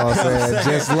love. You know what I'm saying?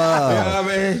 Just love. You know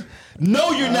what I mean?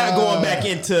 No, you're not going back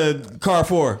into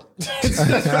Carrefour.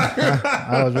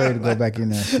 I was ready to go back in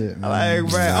that shit, man.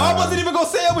 Like, man, I wasn't even gonna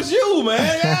say it was you,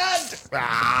 man.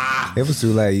 It was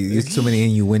too late. There's too many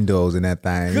innuendos in that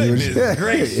thing. Goodness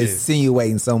gracious.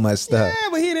 Insinuating so much stuff. Yeah,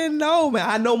 but he didn't know, man.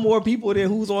 I know more people than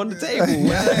who's on the table.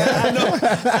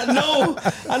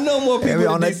 I know more people Maybe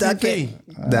than on the DCP.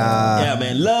 Nah. Yeah,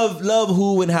 man. Love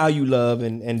who and how you love,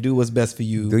 and do what's best for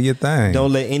you. Do your thing.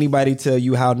 Don't let anybody tell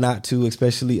you how not to,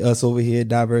 especially us over here at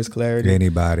Diverse Clarity.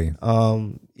 Anybody.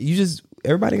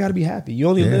 Everybody got to be happy. You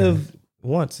only live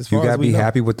once. As far You got as to we be know.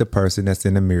 happy with the person that's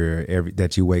in the mirror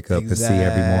that you wake up to see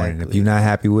every morning. If you're not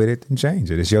happy with it, then change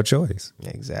it. It's your choice.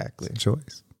 Exactly. It's your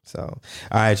choice. So, all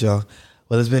right, y'all.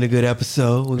 Well, it's been a good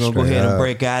episode. We're gonna go ahead and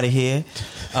break out of here.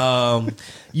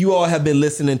 You all have been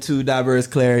listening to Diverse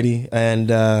Clarity,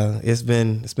 and it's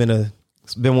been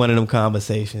one of them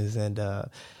conversations, and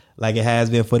like it has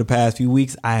been for the past few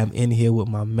weeks. I am in here with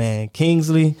my man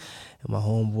Kingsley and my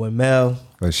homeboy Mel.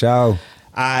 For sure.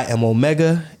 I am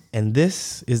Omega, and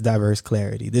this is Diverse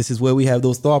Clarity. This is where we have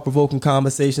those thought-provoking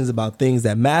conversations about things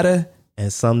that matter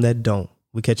and some that don't.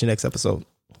 We'll catch you next episode.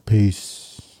 Peace.